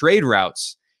because of trade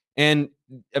routes. And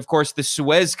of course, the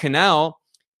Suez Canal,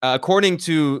 according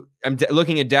to, I'm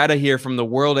looking at data here from the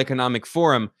World Economic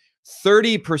Forum,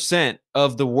 30%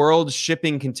 of the world's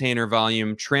shipping container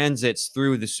volume transits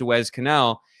through the Suez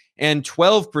Canal, and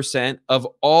 12% of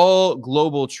all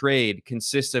global trade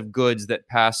consists of goods that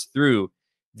pass through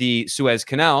the Suez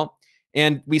Canal.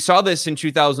 And we saw this in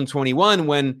 2021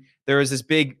 when there was this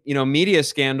big, media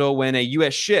scandal when a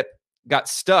U.S. ship got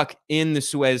stuck in the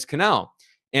Suez Canal.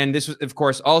 And this was, of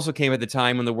course, also came at the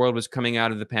time when the world was coming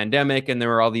out of the pandemic and there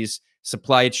were all these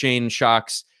supply chain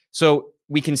shocks. So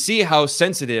we can see how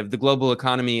sensitive the global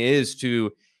economy is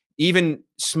to even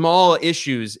small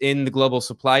issues in the global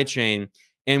supply chain.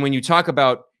 And when you talk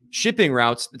about shipping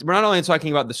routes, we're not only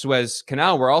talking about the Suez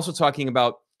Canal, we're also talking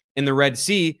about in the Red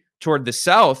Sea toward the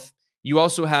south, you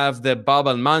also have the Bab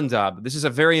al-Mandab. This is a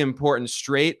very important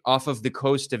strait off of the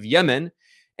coast of Yemen.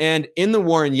 And in the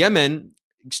war in Yemen,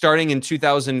 starting in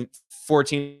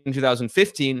 2014,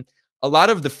 2015, a lot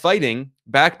of the fighting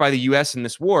backed by the U.S. in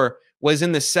this war was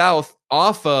in the south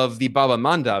off of the Bab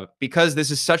al-Mandab, because this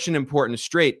is such an important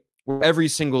strait where every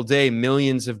single day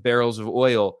millions of barrels of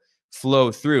oil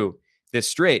flow through this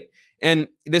strait. And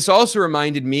this also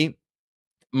reminded me,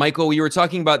 Michael, you were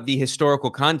talking about the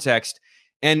historical context.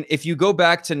 And if you go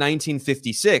back to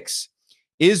 1956,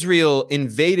 Israel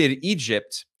invaded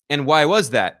Egypt. And why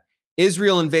was that?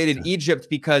 Israel invaded Egypt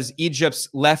because Egypt's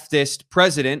leftist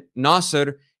president,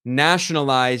 Nasser,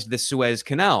 nationalized the Suez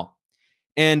Canal.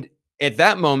 And at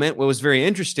that moment, what was very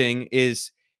interesting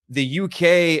is the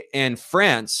UK and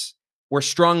France were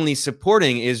strongly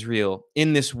supporting Israel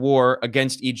in this war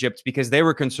against Egypt because they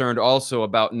were concerned also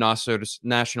about Nasser's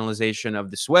nationalization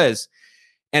of the Suez.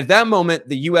 At that moment,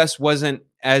 the U.S. wasn't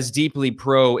as deeply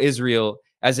pro-Israel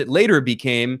as it later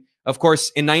became. Of course,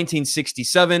 in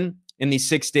 1967, in the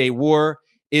Six-Day War,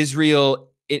 Israel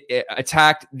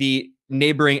attacked the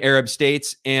neighboring Arab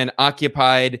states and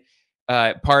occupied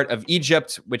part of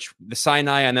Egypt, which the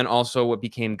Sinai, and then also what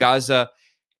became Gaza.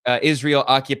 Israel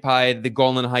occupied the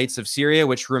Golan Heights of Syria,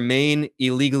 which remain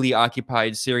illegally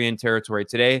occupied Syrian territory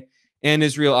today. And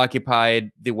Israel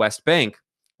occupied the West Bank,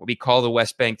 what we call the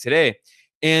West Bank today.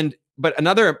 But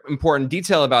another important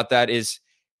detail about that is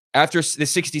after the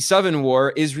 67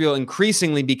 war, Israel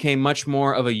increasingly became much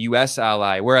more of a U.S.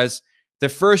 ally, whereas the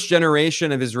first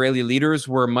generation of Israeli leaders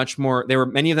were much more,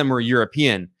 many of them were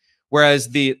European, whereas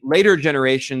the later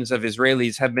generations of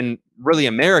Israelis have been really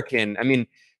American. I mean,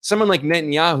 someone like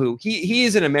Netanyahu, he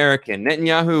is an American.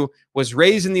 Netanyahu was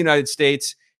raised in the United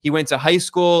States. He went to high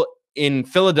school in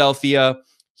Philadelphia.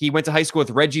 He went to high school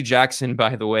with Reggie Jackson,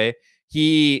 by the way.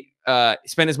 He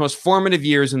spent his most formative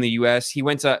years in the U.S. He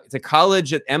went to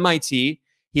college at MIT.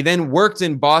 He then worked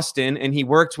in Boston, and he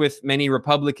worked with many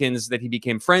Republicans that he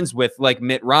became friends with, like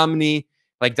Mitt Romney,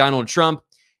 like Donald Trump.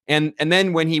 And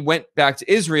then when he went back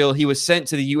to Israel, he was sent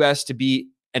to the U.S. to be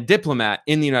a diplomat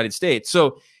in the United States.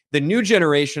 So the new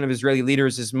generation of Israeli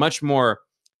leaders is much more,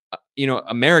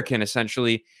 American,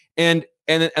 essentially. And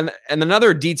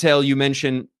another detail you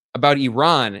mentioned about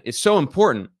Iran is so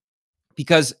important,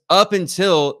 because up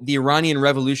until the Iranian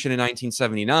Revolution in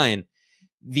 1979,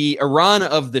 the Iran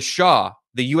of the Shah,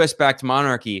 the U.S.-backed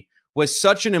monarchy, was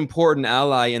such an important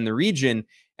ally in the region.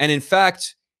 And in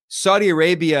fact, Saudi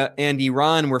Arabia and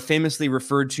Iran were famously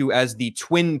referred to as the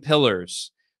twin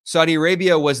pillars. Saudi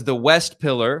Arabia was the West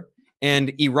pillar,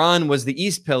 and Iran was the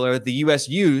East pillar the U.S.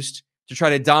 used to try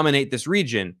to dominate this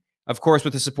region, of course,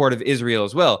 with the support of Israel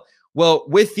as well. Well,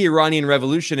 with the Iranian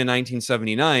Revolution in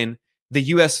 1979, the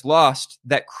U.S. lost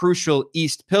that crucial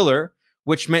East pillar,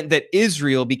 which meant that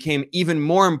Israel became even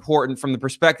more important from the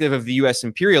perspective of the U.S.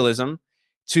 imperialism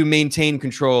to maintain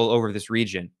control over this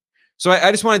region. So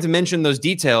I just wanted to mention those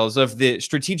details of the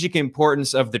strategic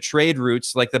importance of the trade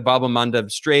routes like the Bab el-Mandab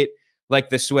Strait, like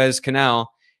the Suez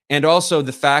Canal, and also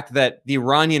the fact that the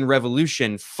Iranian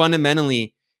Revolution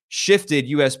fundamentally shifted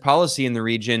U.S. policy in the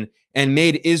region and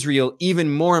made Israel even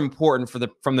more important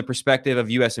from the perspective of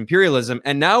U.S. imperialism.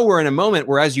 And now we're in a moment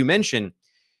where, as you mentioned,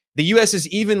 the U.S. is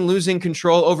even losing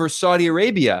control over Saudi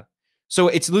Arabia. So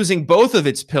it's losing both of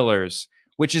its pillars,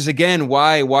 which is again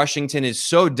why Washington is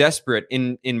so desperate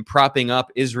in propping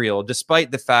up Israel, despite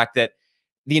the fact that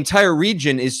the entire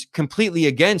region is completely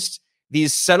against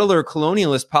these settler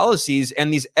colonialist policies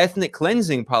and these ethnic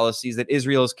cleansing policies that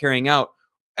Israel is carrying out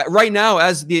right now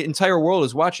as the entire world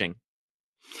is watching.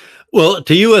 Well,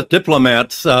 to you as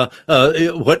diplomats,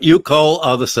 what you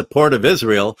call the support of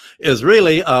Israel is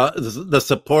really the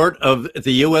support of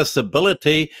the U.S.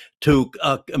 ability to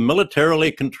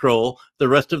militarily control the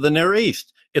rest of the Near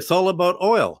East. It's all about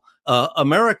oil.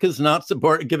 America's not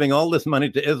giving all this money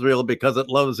to Israel because it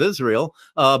loves Israel,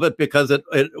 but because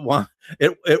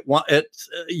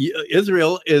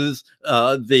Israel is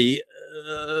the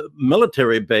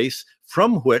military base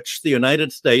from which the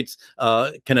United States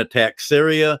can attack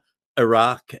Syria,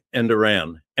 Iraq, and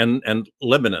Iran, and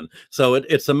Lebanon. So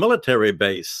it's a military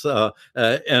base,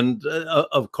 and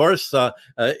of course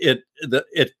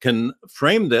it can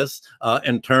frame this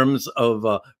in terms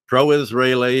of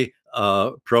pro-Israeli,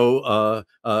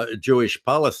 pro-Jewish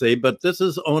policy, but this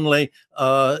is only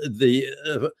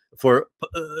for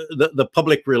the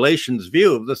public relations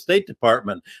view of the State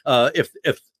Department.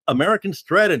 If American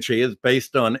strategy is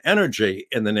based on energy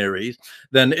in the Near East,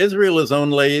 then Israel is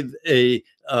only a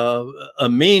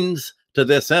means to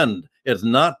this end. It's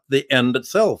not the end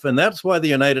itself. And that's why the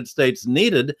United States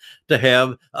needed to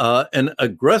have an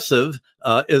aggressive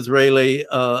Israeli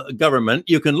government.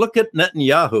 You can look at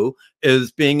Netanyahu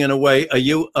as being, in a way, a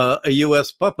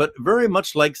U.S. puppet, very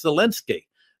much like Zelensky.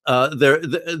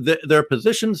 Their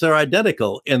positions are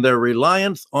identical in their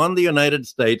reliance on the United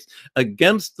States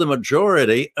against the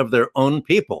majority of their own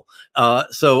people.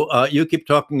 So you keep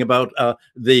talking about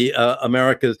the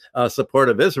America's support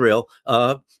of Israel.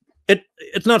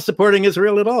 It's not supporting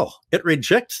Israel at all. It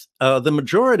rejects the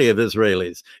majority of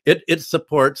Israelis. It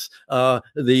supports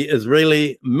the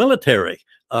Israeli military,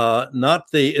 not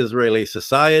the Israeli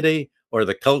society or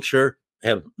the culture.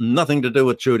 Have nothing to do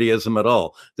with Judaism at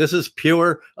all. This is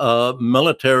pure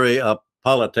military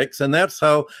politics, and that's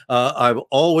how I've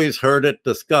always heard it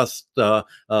discussed among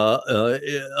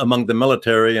the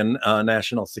military and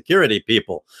national security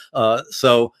people.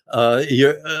 So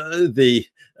you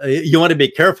want to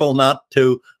be careful not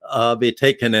to be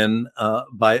taken in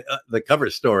by the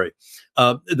cover story.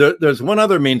 There's one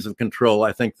other means of control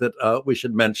I think that we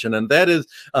should mention, and that is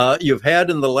you've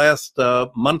had in the last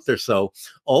month or so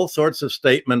all sorts of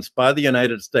statements by the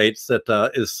United States that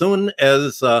as soon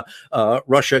as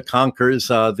Russia conquers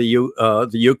the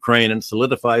Ukraine and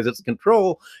solidifies its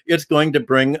control, it's going to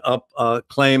bring up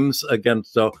claims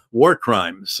against war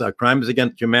crimes, crimes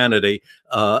against humanity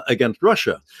against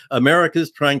Russia. America is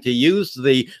trying to use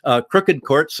the crooked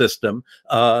court system,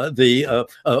 the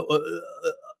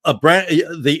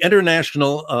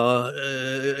International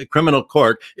Criminal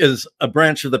Court is a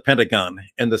branch of the Pentagon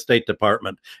and the State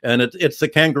Department, and it's the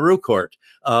kangaroo court.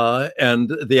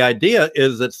 And the idea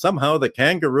is that somehow the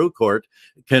kangaroo court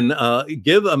can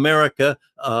give America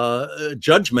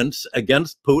judgments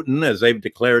against Putin, as they've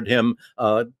declared him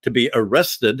to be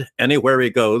arrested anywhere he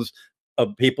goes,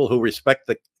 of people who respect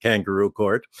the kangaroo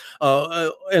court,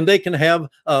 and they can have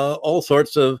all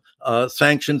sorts of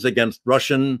sanctions against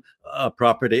Russian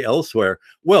property elsewhere.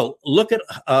 Well, look at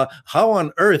how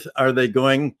on earth are they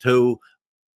going to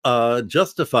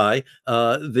justify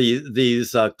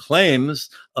these claims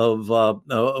of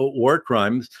war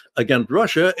crimes against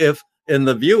Russia if, in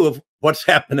the view of what's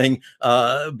happening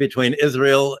between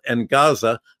Israel and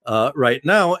Gaza right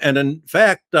now, and in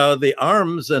fact, the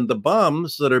arms and the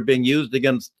bombs that are being used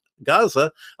against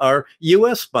Gaza are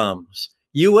U.S. bombs,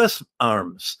 U.S.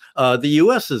 arms. The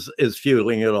U.S. is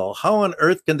fueling it all. How on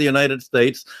earth can the United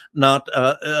States not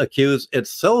accuse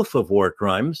itself of war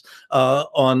crimes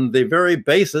on the very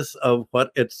basis of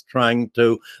what it's trying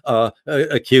to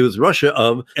accuse Russia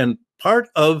of? And part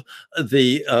of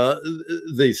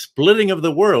the splitting of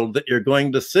the world that you're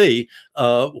going to see,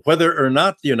 whether or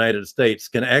not the United States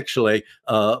can actually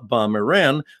bomb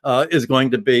Iran, is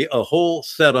going to be a whole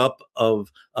setup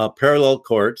of parallel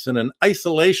courts and an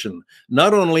isolation,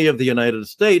 not only of the United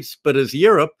States, but as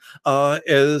Europe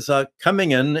is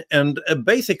coming in. And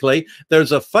basically,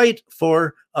 there's a fight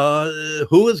for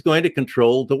who is going to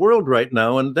control the world right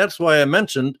now. And that's why I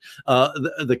mentioned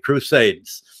the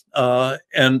Crusades.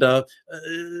 And I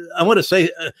want to say,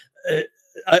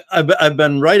 I've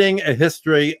been writing a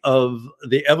history of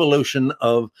the evolution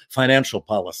of financial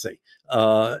policy.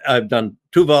 I've done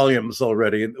 2 volumes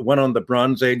already, one on the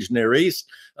Bronze Age Near East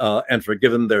and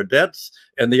forgiven their debts,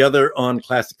 and the other on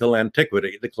classical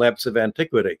antiquity, the collapse of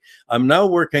antiquity. I'm now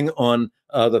working on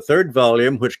the 3rd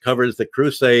volume, which covers the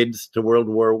Crusades to World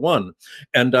War I.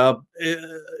 And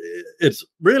it's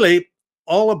really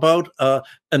all about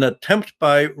an attempt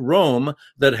by Rome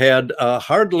that had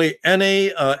hardly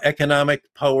any economic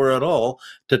power at all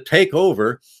to take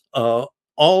over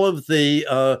all of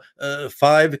the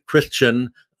 5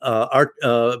 Christian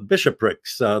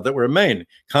bishoprics that were Maine.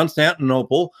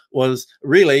 Constantinople was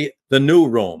really the new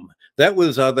Rome. That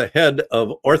was the head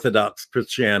of Orthodox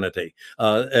Christianity,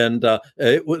 and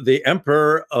the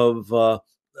emperor of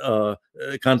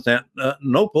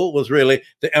Constantinople was really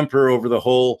the emperor over the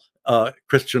whole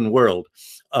Christian world.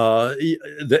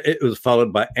 It was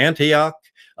followed by Antioch,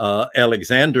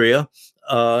 Alexandria,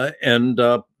 and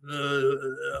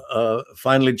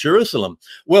finally Jerusalem.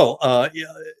 Well,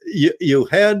 you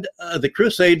had the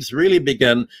Crusades really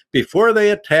begin before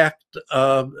they attacked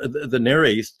the Near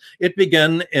East. It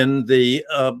began in the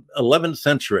 11th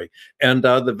century, and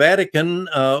the Vatican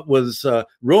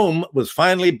Rome was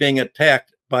finally being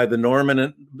attacked by the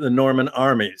Norman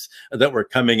armies that were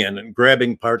coming in and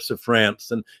grabbing parts of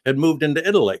France and had moved into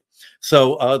Italy.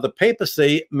 So the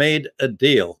papacy made a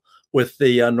deal with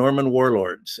the Norman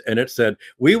warlords, and it said,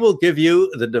 we will give you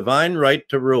the divine right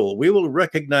to rule. We will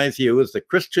recognize you as the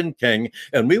Christian king,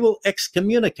 and we will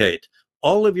excommunicate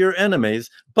all of your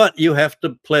enemies, but you have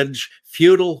to pledge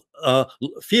feudal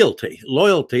fealty,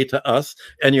 loyalty to us,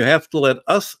 and you have to let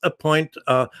us appoint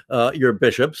your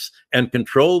bishops and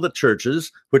control the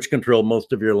churches, which control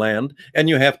most of your land, and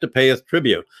you have to pay us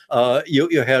tribute.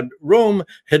 Rome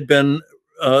had been,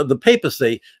 the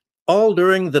papacy, all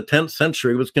during the 10th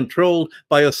century was controlled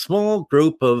by a small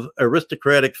group of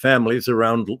aristocratic families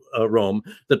around Rome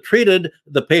that treated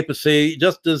the papacy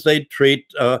just as they treat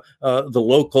the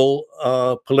local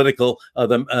political,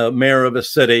 the mayor of a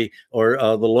city or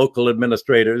the local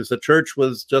administrators. The church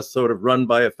was just sort of run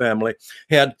by a family,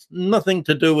 had nothing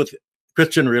to do with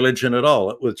Christian religion at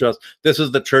all. It was just, this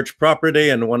is the church property,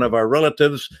 and one of our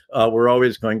relatives, we're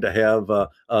always going to have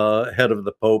head of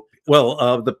the Pope.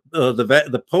 Well,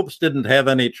 the popes didn't have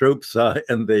any troops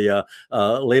in the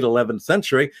late 11th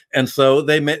century, and so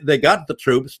they got the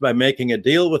troops by making a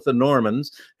deal with the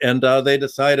Normans, and they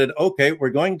decided, okay, we're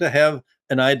going to have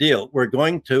an ideal. We're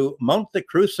going to mount the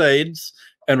Crusades,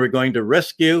 and we're going to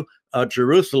rescue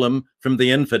Jerusalem from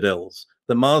the infidels,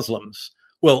 the Muslims.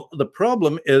 Well, the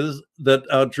problem is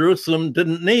that Jerusalem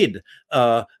didn't need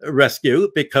rescue,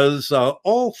 because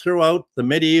all throughout the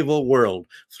medieval world,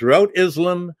 throughout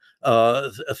Islam,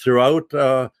 throughout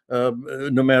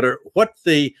no matter what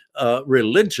the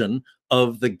religion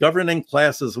of the governing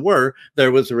classes were,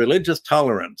 there was a religious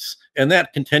tolerance. And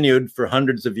that continued for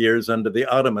hundreds of years under the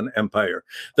Ottoman Empire.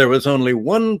 There was only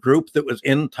one group that was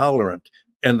intolerant,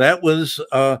 and that was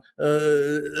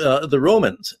the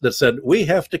Romans, that said, we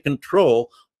have to control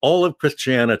all of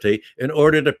Christianity in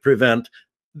order to prevent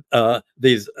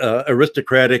these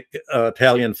aristocratic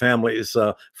Italian families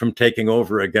from taking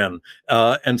over again.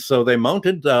 And so they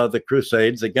mounted the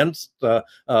Crusades against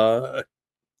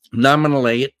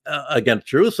nominally against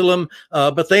Jerusalem,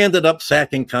 but they ended up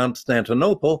sacking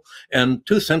Constantinople. And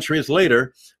 2 centuries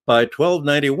later, by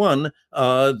 1291,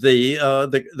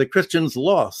 the Christians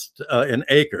lost in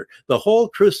Acre. The whole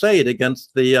crusade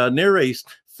against the Near East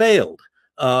failed.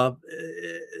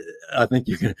 I think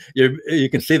you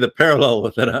can see the parallel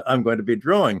with that I'm going to be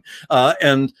drawing.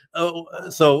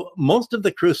 So most of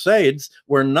the Crusades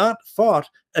were not fought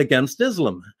against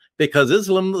Islam, because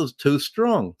Islam was too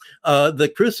strong.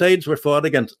 The Crusades were fought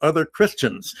against other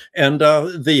Christians, and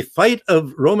the fight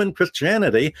of Roman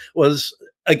Christianity was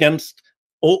against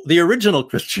the original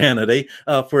Christianity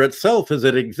for itself as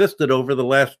it existed over the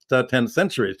last 10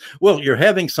 centuries. Well, you're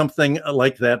having something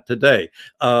like that today.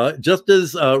 Just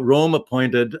as Rome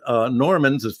appointed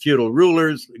Normans as feudal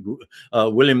rulers,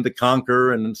 William the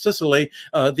Conqueror, and in Sicily,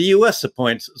 the U.S.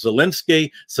 appoints Zelensky,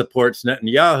 supports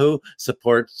Netanyahu,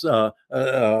 supports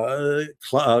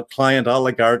client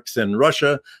oligarchs in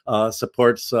Russia,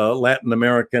 supports Latin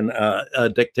American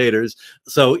dictators.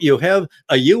 So you have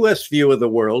a U.S. view of the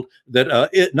world that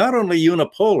it not only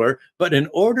unipolar, but in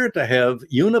order to have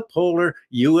unipolar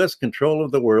U.S. control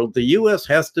of the world, the U.S.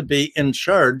 has to be in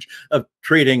charge of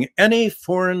treating any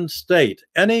foreign state,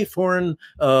 any foreign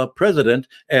president,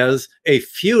 as a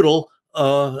feudal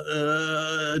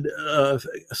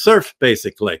serf,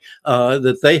 basically,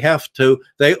 that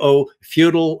they owe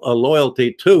feudal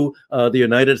loyalty to the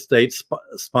United States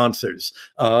sponsors.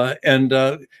 And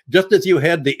just as you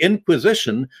had the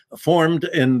Inquisition formed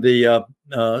in the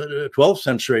 12th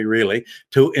century, really,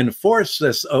 to enforce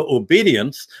this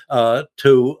obedience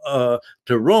to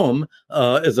to Rome,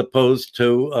 as opposed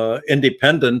to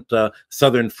independent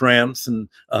southern France and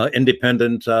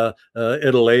independent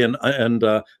Italy and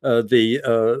the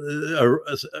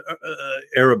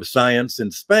Arab science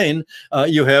in Spain.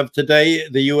 You have today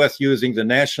the U.S. using the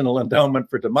National Endowment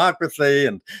for Democracy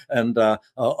and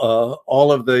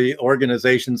all of the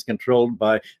organizations controlled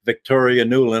by Victoria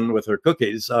Nuland with her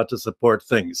cookies to support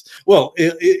things. Well,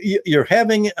 you're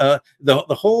having the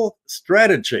whole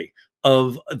strategy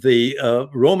of the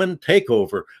Roman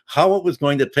takeover, how it was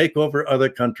going to take over other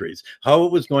countries, how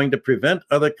it was going to prevent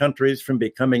other countries from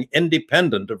becoming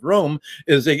independent of Rome,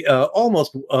 is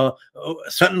almost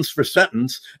sentence for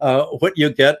sentence what you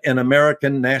get in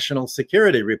American national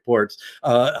security reports,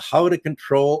 how to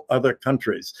control other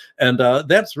countries. And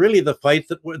that's really the fight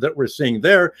that we're seeing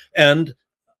there. And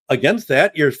against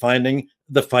that, you're finding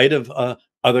the fight of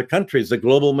other countries, the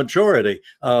global majority.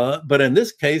 But in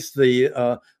this case,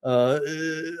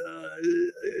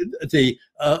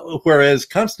 whereas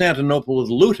Constantinople was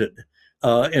looted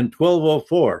in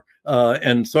 1204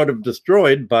 and sort of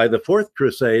destroyed by the Fourth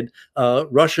Crusade,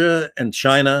 Russia and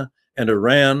China and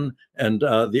Iran and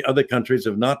the other countries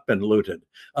have not been looted.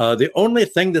 The only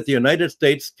thing that the United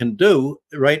States can do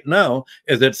right now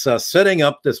is it's setting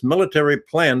up this military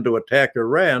plan to attack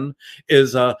Iran.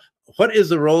 What is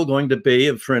the role going to be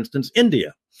of, for instance,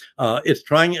 India? It's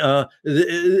trying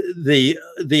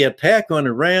the attack on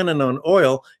Iran and on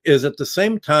oil is at the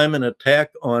same time an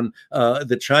attack on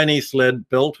the Chinese-led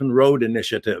Belt and Road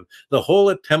Initiative, the whole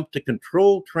attempt to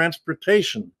control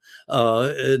transportation,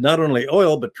 not only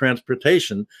oil, but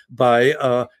transportation by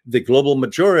the global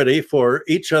majority for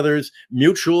each other's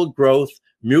mutual growth,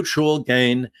 mutual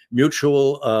gain,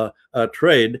 mutual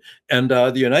trade. And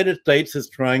the United States is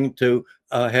trying to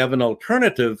have an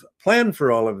alternative plan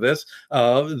for all of this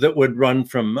that would run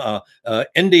from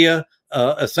India,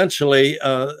 essentially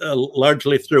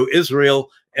largely through Israel,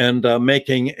 and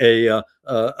making a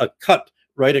cut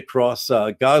right across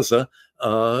Gaza,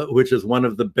 which is one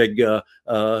of the big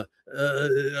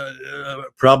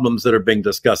problems that are being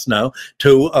discussed now,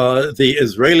 to the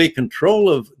Israeli control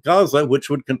of Gaza, which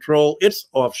would control its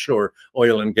offshore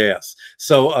oil and gas.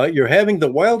 So you're having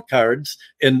the wild cards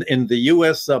in the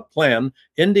U.S. Plan: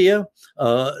 India,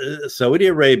 Saudi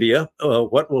Arabia,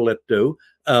 what will it do,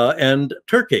 and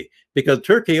Turkey, because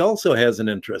Turkey also has an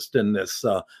interest in this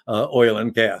oil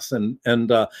and gas. And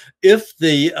if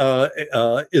the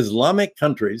Islamic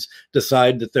countries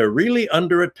decide that they're really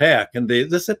under attack, and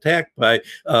this attack by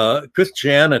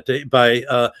Christianity, by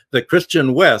the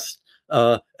Christian West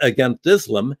against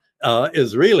Islam,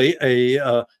 is really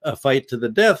a fight to the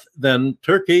death, then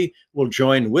Turkey will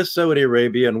join with Saudi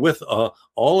Arabia and with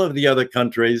all of the other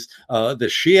countries, the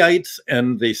Shiites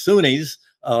and the Sunnis,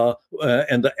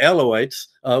 and the Alawites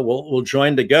will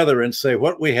join together and say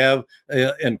what we have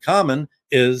in common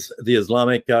is the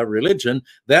Islamic religion.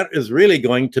 That is really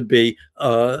going to be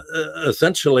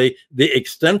essentially the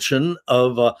extension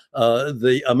of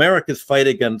the America's fight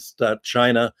against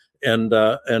China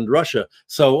and Russia.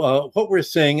 So what we're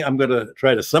seeing, I'm going to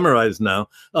try to summarize now,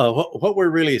 what we're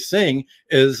really seeing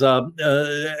is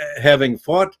having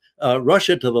fought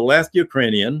Russia to the last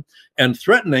Ukrainian and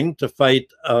threatening to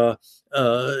fight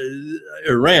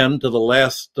Iran to the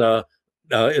last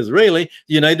Israeli.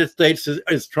 The United States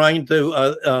is trying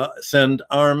to send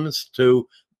arms to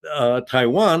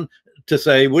Taiwan to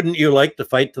say, wouldn't you like to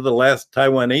fight to the last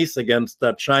Taiwanese against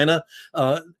China?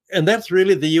 And that's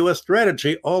really the U.S.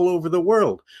 strategy all over the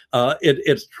world.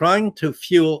 It's trying to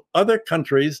fuel other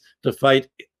countries to fight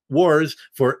wars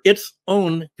for its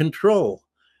own control.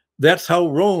 That's how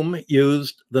Rome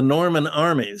used the Norman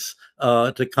armies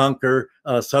to conquer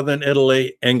southern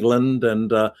Italy, England,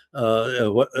 and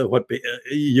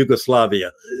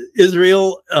Yugoslavia.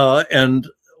 Israel and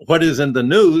what is in the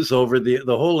news over the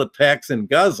whole attacks in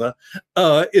Gaza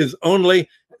is only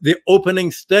the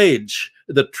opening stage,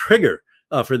 the trigger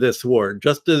for this war,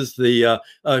 just as the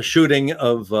shooting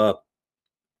of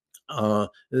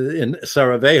in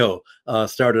Sarajevo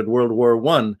started World War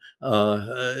I,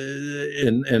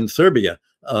 in Serbia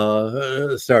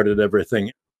started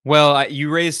everything. Well, you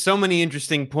raised so many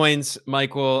interesting points,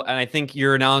 Michael, and I think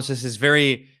your analysis is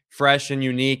very fresh and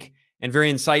unique and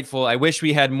very insightful. I wish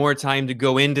we had more time to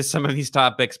go into some of these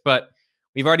topics, but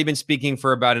we've already been speaking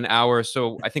for about an hour,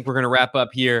 so I think we're going to wrap up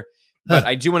here. But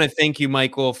I do want to thank you,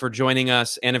 Michael, for joining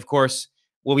us. And of course,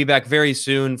 we'll be back very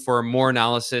soon for more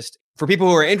analysis. For people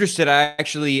who are interested, I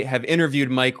actually have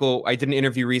interviewed Michael. I did an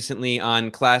interview recently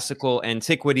on classical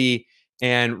antiquity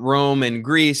and Rome and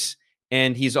Greece.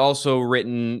 And he's also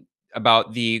written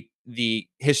about the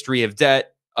history of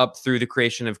debt up through the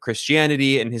creation of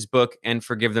Christianity in his book, And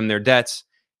Forgive Them Their Debts.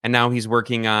 and now he's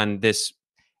working on this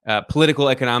political,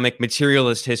 economic,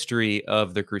 materialist history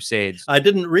of the Crusades. I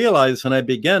didn't realize when I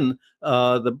began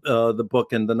the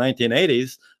book in the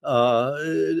 1980s,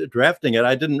 drafting it,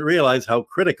 I didn't realize how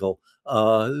critical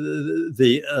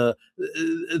the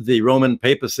Roman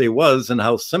papacy was, and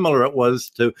how similar it was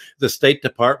to the State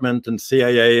Department and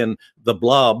CIA and the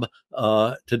blob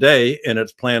today in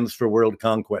its plans for world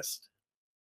conquest.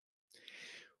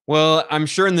 Well, I'm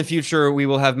sure in the future we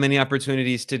will have many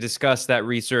opportunities to discuss that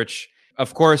research.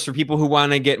 Of course, for people who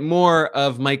want to get more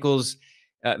of Michael's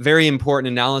very important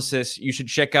analysis, you should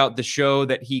check out the show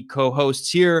that he co-hosts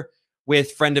here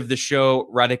with friend of the show,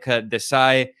 Radhika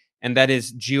Desai, and that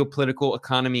is Geopolitical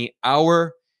Economy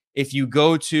Hour. If you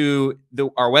go to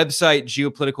our website,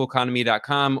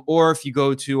 geopoliticaleconomy.com, or if you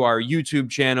go to our YouTube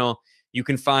channel, you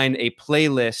can find a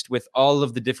playlist with all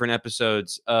of the different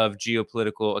episodes of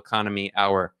Geopolitical Economy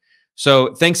Hour.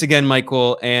 So thanks again,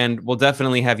 Michael, and we'll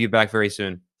definitely have you back very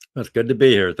soon. It's good to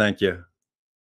be here. Thank you.